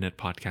 90-minute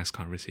podcast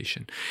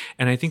conversation.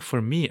 And I think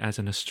for me as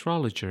an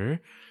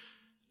astrologer,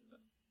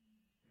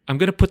 I'm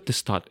going to put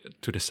this thought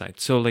to the side.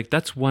 So like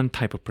that's one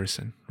type of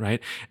person,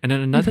 right? And then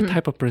another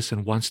type of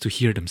person wants to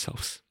hear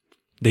themselves.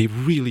 They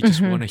really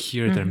just want to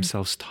hear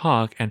themselves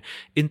talk. And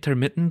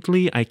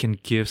intermittently, I can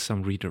give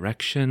some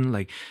redirection,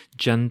 like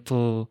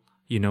gentle,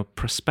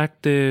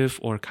 perspective,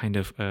 or kind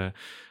of,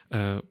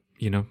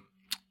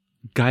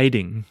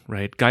 guiding,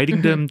 right?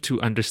 Guiding them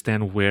to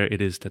understand where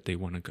it is that they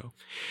want to go.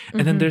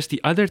 And then there's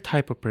the other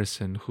type of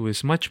person who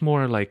is much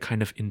more like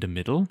kind of in the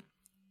middle.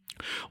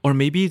 Or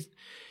maybe,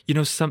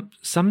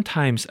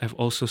 sometimes I've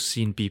also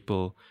seen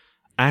people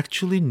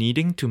actually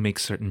needing to make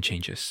certain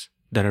changes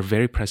that are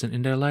very present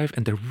in their life,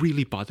 and they're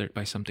really bothered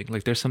by something.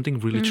 Like there's something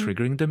really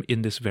triggering them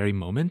in this very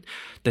moment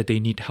that they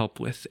need help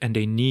with, and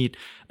they need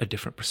a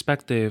different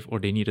perspective, or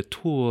they need a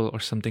tool or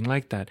something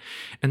like that.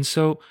 And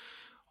so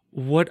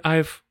what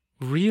I've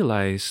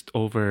realized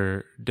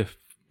over the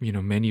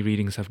many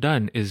readings I've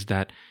done is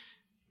that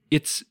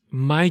it's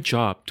my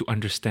job to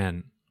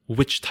understand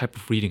which type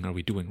of reading are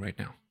we doing right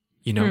now,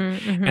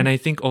 And I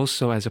think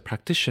also as a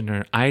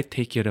practitioner, I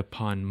take it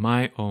upon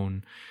my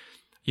own,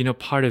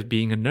 part of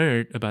being a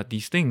nerd about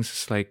these things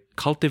is like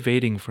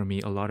cultivating for me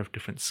a lot of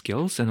different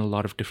skills and a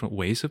lot of different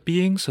ways of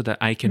being so that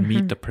I can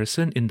meet the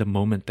person in the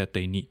moment that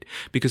they need.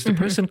 Because the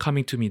person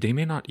coming to me, they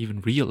may not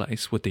even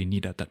realize what they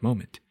need at that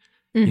moment.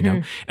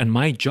 And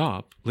my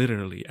job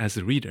literally as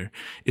a reader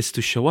is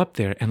to show up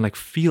there and like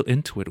feel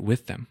into it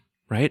with them,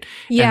 right?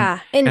 Yeah.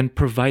 And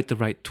provide the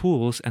right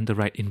tools and the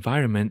right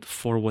environment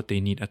for what they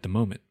need at the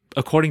moment,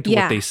 according to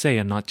what they say,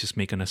 and not just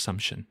make an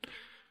assumption.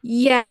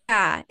 Yeah.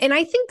 And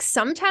I think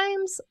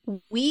sometimes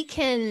we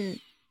can,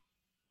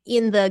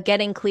 in the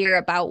getting clear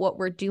about what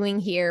we're doing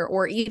here,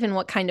 or even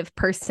what kind of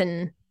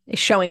person is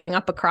showing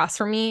up across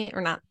from me,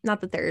 or not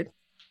that they're,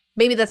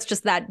 maybe that's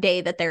just that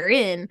day that they're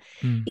in,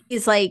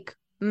 is like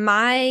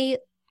my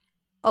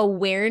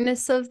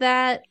awareness of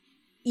that,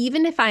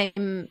 even if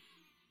I'm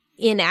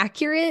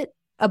inaccurate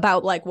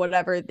about like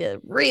whatever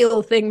the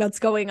real thing that's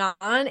going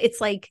on,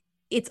 it's like,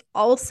 it's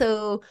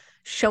also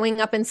showing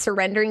up and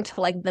surrendering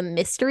to like the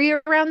mystery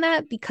around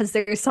that, because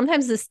there's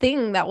sometimes this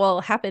thing that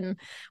will happen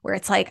where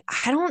it's like,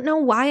 I don't know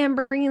why I'm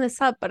bringing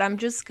this up, but I'm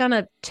just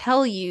gonna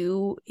tell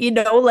you,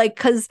 like,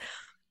 because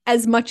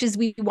as much as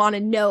we want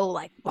to know,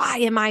 like, why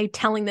am I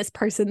telling this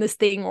person this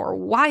thing, or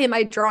why am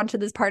I drawn to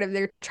this part of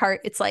their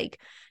chart, it's like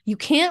you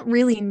can't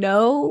really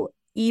know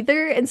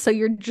either, and so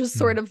you're just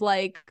sort of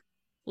like,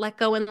 let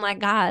go and let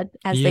God,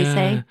 as they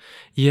say.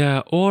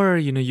 Yeah. Or,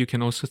 you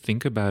can also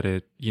think about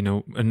it,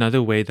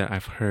 another way that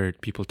I've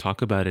heard people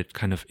talk about it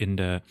kind of in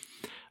the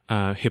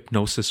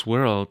hypnosis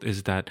world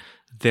is that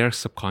their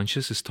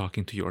subconscious is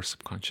talking to your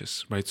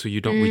subconscious, right? So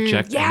you don't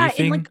reject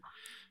anything.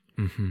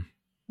 And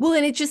well,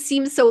 and it just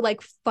seems so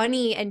like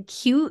funny and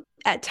cute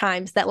at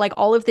times that like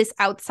all of this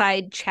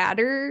outside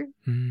chatter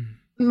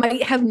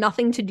might have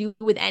nothing to do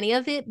with any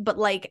of it, but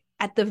like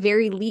at the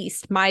very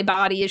least, my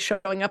body is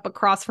showing up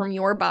across from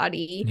your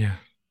body. Yeah.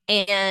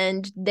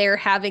 And they're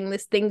having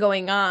this thing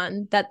going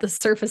on that the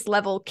surface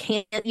level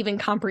can't even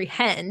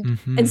comprehend.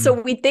 And so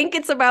we think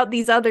it's about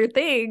these other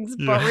things,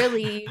 but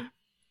really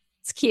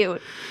it's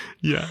cute.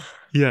 Yeah.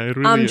 Yeah, it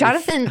really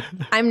Jonathan,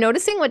 I'm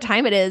noticing what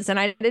time it is, and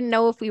I didn't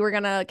know if we were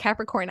gonna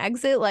Capricorn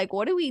exit. Like,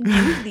 what do we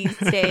do these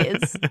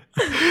days?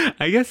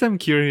 I guess I'm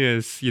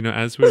curious,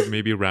 as we're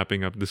maybe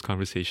wrapping up this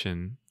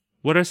conversation,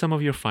 what are some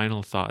of your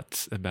final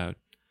thoughts about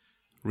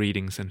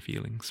readings and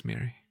feelings,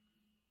 Mary?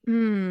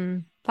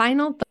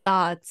 Final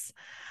thoughts.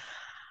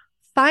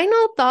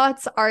 Final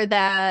thoughts are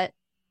that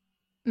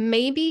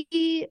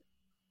maybe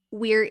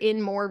we're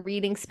in more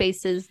reading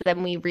spaces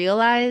than we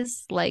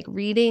realize. Like,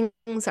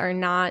 readings are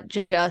not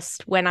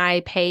just when I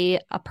pay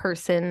a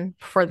person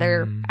for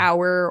their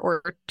hour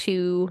or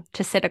two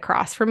to sit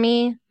across from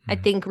me. I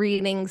think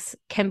readings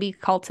can be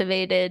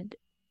cultivated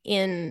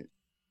in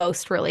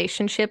most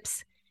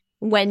relationships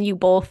when you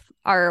both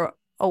are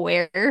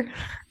aware,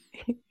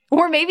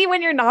 or maybe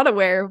when you're not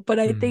aware, but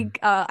I think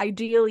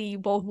ideally you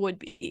both would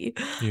be.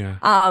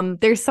 Yeah.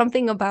 There's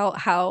something about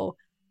how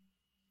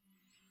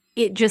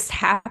it just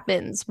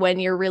happens when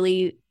you're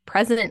really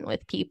present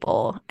with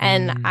people.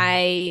 And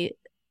I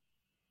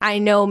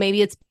know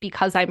maybe it's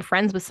because I'm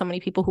friends with so many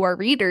people who are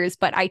readers,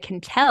 but I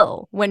can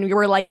tell when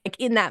you're like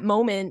in that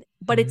moment,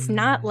 but it's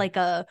not like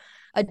a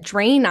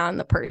drain on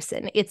the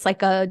person. It's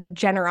like a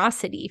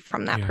generosity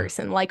from that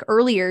person. Like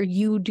earlier,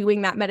 you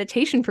doing that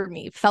meditation for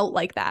me felt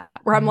like that,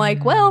 where I'm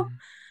like, well,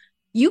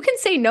 you can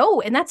say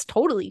no, and that's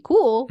totally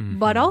cool.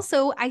 But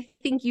also, I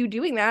think you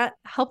doing that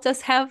helped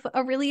us have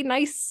a really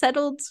nice,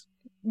 settled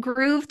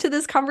groove to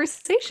this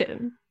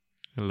conversation.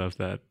 I love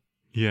that.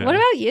 Yeah. What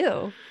about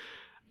you?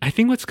 I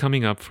think what's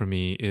coming up for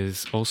me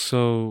is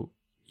also,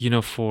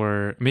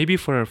 for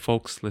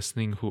folks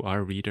listening who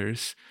are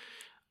readers,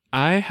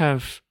 I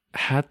have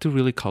had to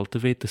really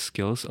cultivate the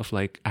skills of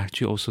like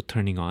actually also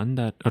turning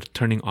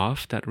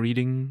off that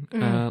reading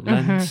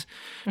lens,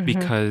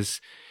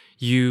 because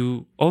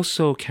you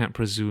also can't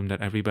presume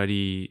that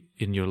everybody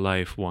in your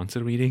life wants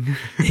a reading.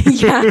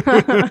 Yeah.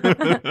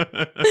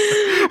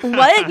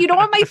 What? You don't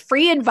want my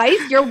free advice?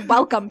 You're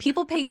welcome.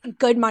 People pay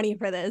good money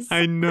for this.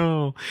 I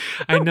know.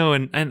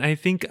 And I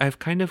think I've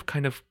kind of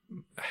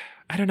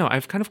I don't know,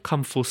 I've kind of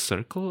come full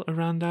circle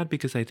around that,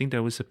 because I think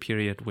there was a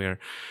period where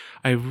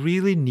I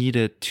really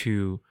needed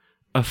to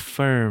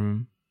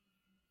affirm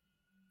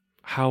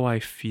how I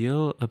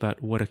feel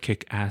about what a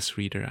kick-ass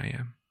reader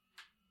I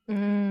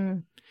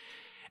am.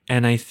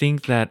 And I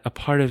think that a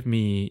part of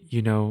me,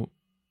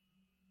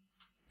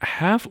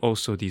 have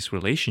also these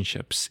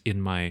relationships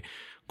in my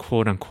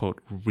quote unquote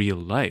real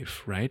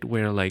life, right?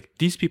 Where like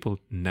these people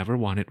never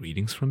wanted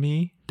readings from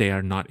me. They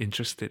are not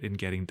interested in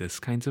getting this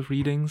kinds of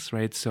readings,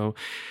 right? So,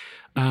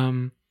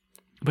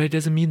 but it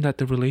doesn't mean that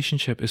the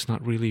relationship is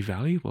not really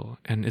valuable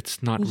and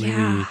it's not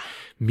really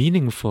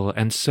meaningful.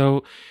 And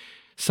so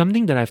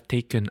something that I've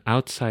taken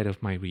outside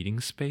of my reading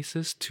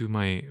spaces to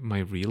my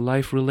real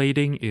life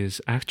relating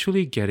is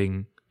actually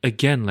getting,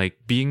 again,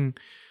 like being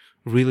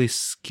really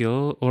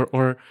skilled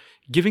or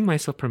giving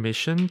myself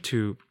permission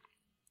to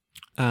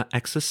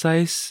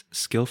exercise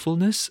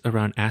skillfulness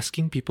around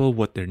asking people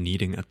what they're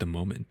needing at the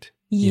moment.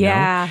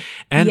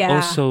 And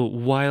also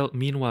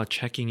meanwhile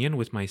checking in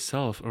with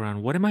myself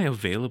around what am I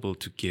available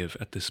to give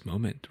at this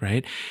moment,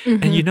 right?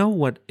 And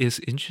what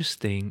is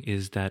interesting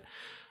is that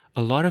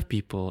a lot of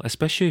people,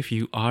 especially if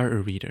you are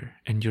a reader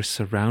and you're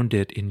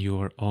surrounded in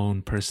your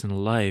own personal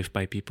life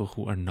by people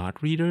who are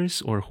not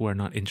readers or who are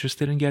not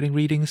interested in getting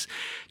readings,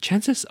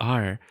 chances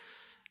are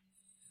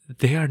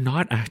they are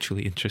not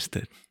actually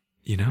interested,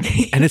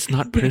 and it's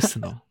not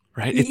personal,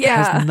 right? It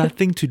has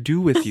nothing to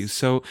do with you.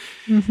 So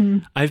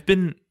I've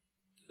been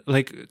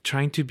like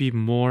trying to be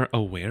more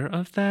aware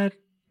of that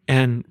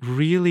and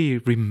really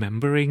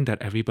remembering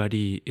that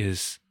everybody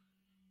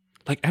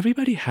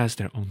has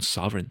their own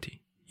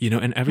sovereignty,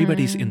 and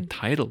everybody's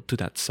entitled to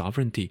that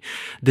sovereignty.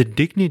 The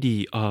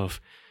dignity of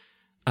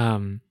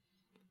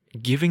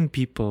giving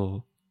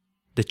people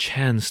the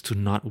chance to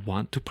not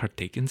want to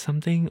partake in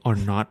something or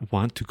not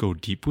want to go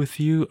deep with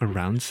you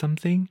around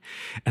something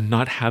and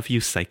not have you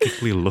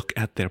psychically look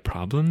at their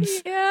problems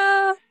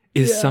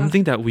is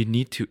something that we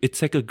need to,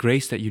 it's like a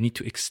grace that you need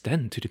to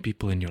extend to the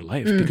people in your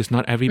life, because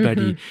not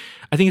everybody,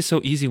 I think it's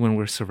so easy when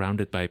we're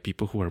surrounded by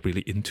people who are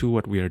really into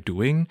what we are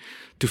doing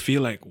to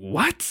feel like,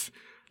 what?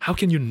 How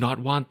can you not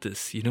want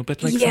this?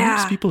 But like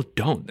sometimes people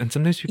don't, and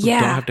sometimes people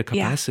don't have the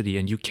capacity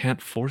and you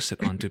can't force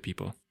it onto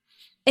people.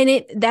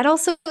 And that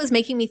also is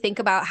making me think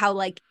about how,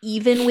 like,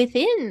 even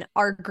within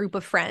our group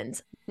of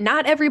friends,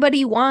 not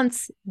everybody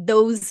wants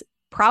those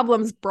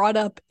problems brought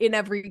up in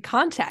every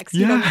context.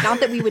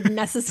 Not that we would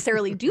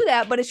necessarily do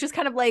that, but it's just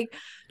kind of like,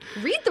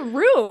 read the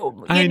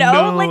room. I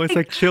know. Like, it's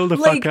like chill the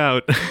fuck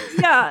out.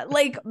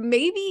 Like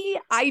maybe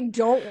I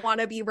don't want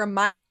to be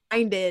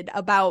reminded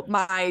about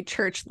my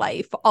church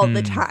life all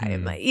the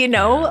time,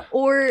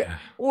 or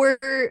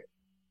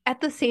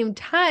at the same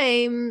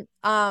time,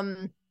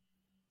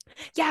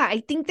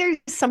 I think there's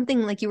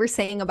something, like you were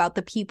saying, about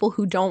the people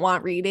who don't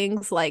want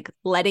readings, like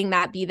letting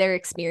that be their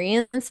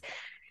experience.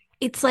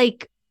 It's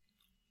like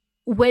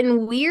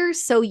when we're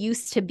so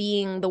used to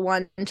being the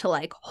one to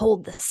like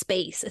hold the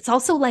space, it's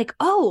also like,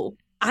 oh,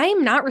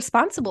 I'm not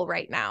responsible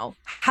right now.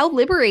 How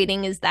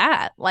liberating is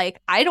that?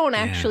 Like, I don't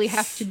actually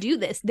have to do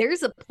this.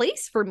 There's a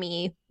place for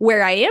me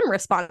where I am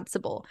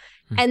responsible.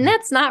 And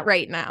that's not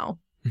right now.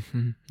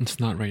 It's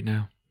not right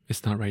now.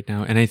 It's not right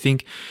now. And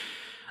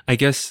I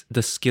guess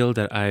the skill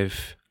that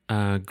I've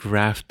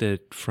grafted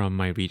from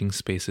my reading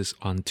spaces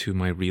onto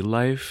my real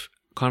life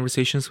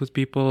conversations with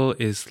people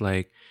is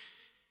like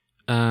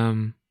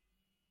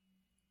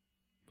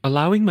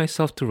allowing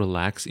myself to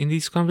relax in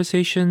these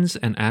conversations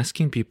and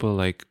asking people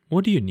like,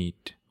 what do you need?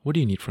 What do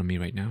you need from me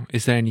right now?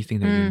 Is there anything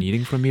that you're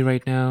needing from me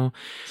right now?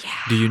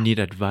 Do you need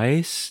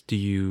advice? Do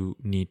you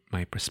need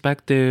my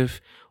perspective?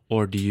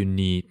 Or do you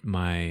need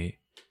me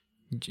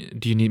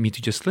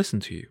to just listen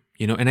to you?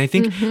 And I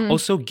think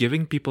also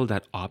giving people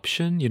that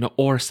option,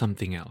 or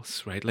something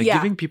else, right? Like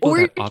giving people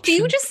that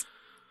option.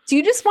 Do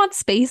you just want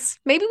space?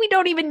 Maybe we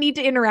don't even need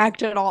to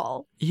interact at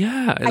all.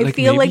 Yeah. I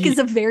feel like is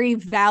a very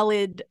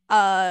valid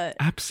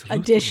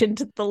addition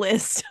to the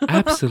list.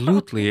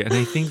 Absolutely. And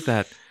I think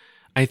that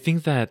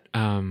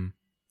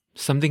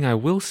something I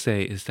will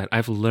say is that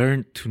I've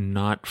learned to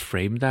not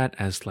frame that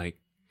as like,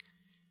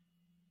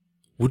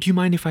 would you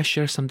mind if I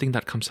share something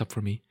that comes up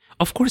for me?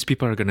 Of course,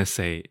 people are gonna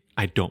say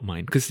I don't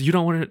mind, because you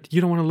don't want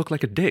to look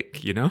like a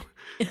dick, You don't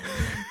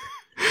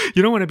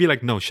want to be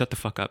like, no, shut the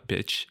fuck up,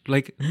 bitch.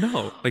 Like,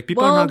 no, like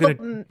people are not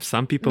gonna.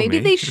 Some people maybe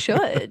may. They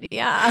should,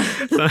 yeah.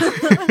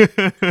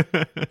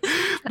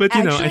 But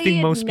I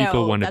think most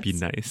people want to be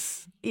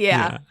nice.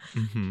 Yeah.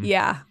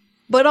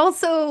 But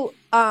also,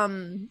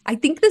 I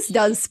think this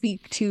does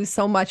speak to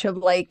so much of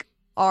like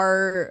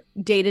our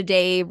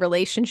day-to-day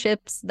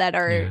relationships that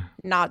are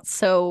not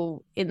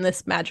so in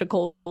this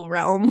magical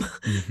realm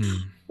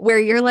where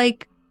you're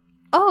like,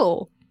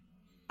 oh,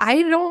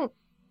 I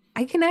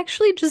can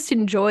actually just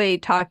enjoy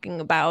talking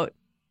about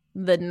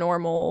the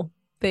normal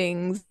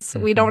things.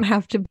 We don't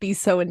have to be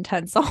so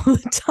intense all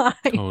the time.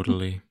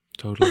 Totally.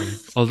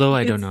 Although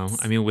I don't know.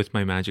 I mean, with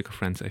my magical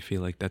friends, I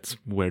feel like that's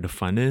where the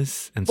fun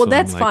is. And well, so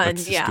that's I'm like, fun.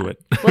 let's just do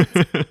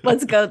it.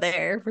 let's go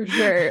there for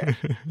sure.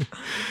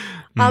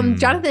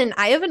 Jonathan,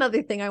 I have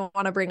another thing I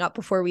want to bring up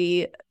before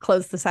we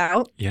close this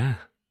out. Yeah.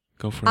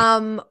 Go for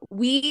it.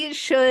 We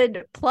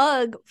should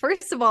plug,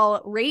 first of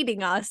all,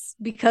 rating us,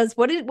 because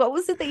what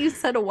was it that you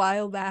said a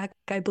while back?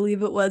 I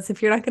believe it was,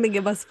 if you're not going to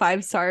give us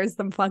 5 stars,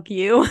 then fuck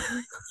you.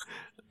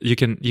 You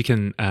can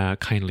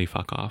kindly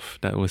fuck off.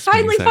 That was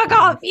kindly fuck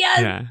off.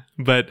 Yes. Yeah,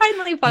 but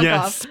kindly fuck off.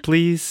 Yes,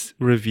 please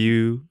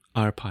review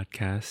our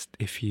podcast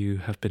if you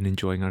have been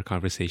enjoying our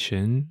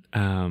conversation.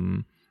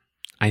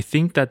 I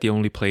think that the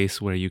only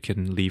place where you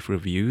can leave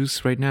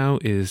reviews right now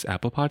is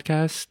Apple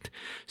Podcast.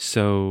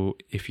 So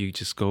if you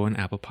just go on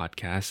Apple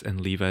Podcast and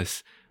leave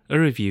us a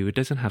review, it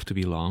doesn't have to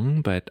be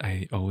long, but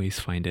I always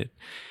find it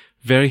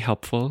very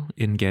helpful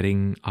in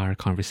getting our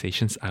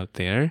conversations out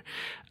there.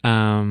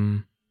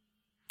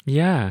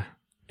 Yeah.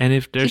 And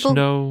if there's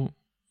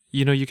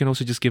you can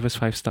also just give us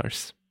 5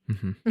 stars.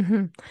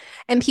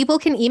 And people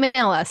can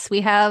email us.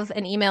 We have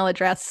an email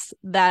address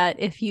that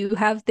if you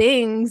have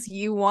things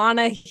you want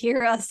to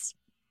hear us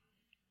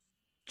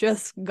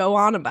just go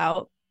on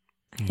about,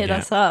 hit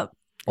us up.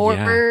 Or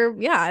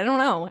I don't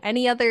know,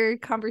 any other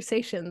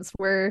conversations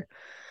we're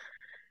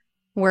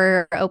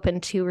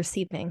open to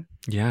receiving.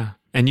 Yeah.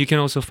 And you can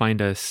also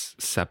find us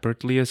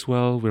separately as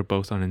well. We're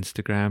both on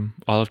Instagram.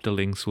 All of the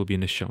links will be in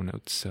the show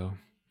notes. So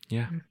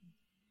yeah.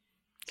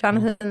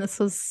 Jonathan, this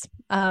was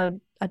a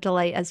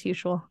delight as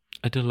usual.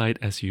 A delight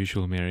as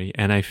usual, Mary.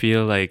 And I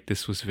feel like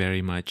this was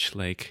very much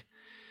like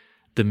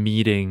the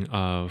meeting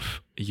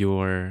of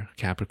your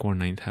Capricorn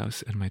 9th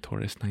house and my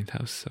Taurus 9th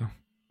house. So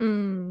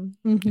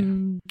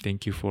yeah.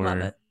 Thank you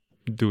for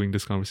doing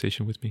this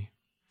conversation with me.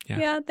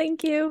 Yeah,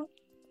 thank you.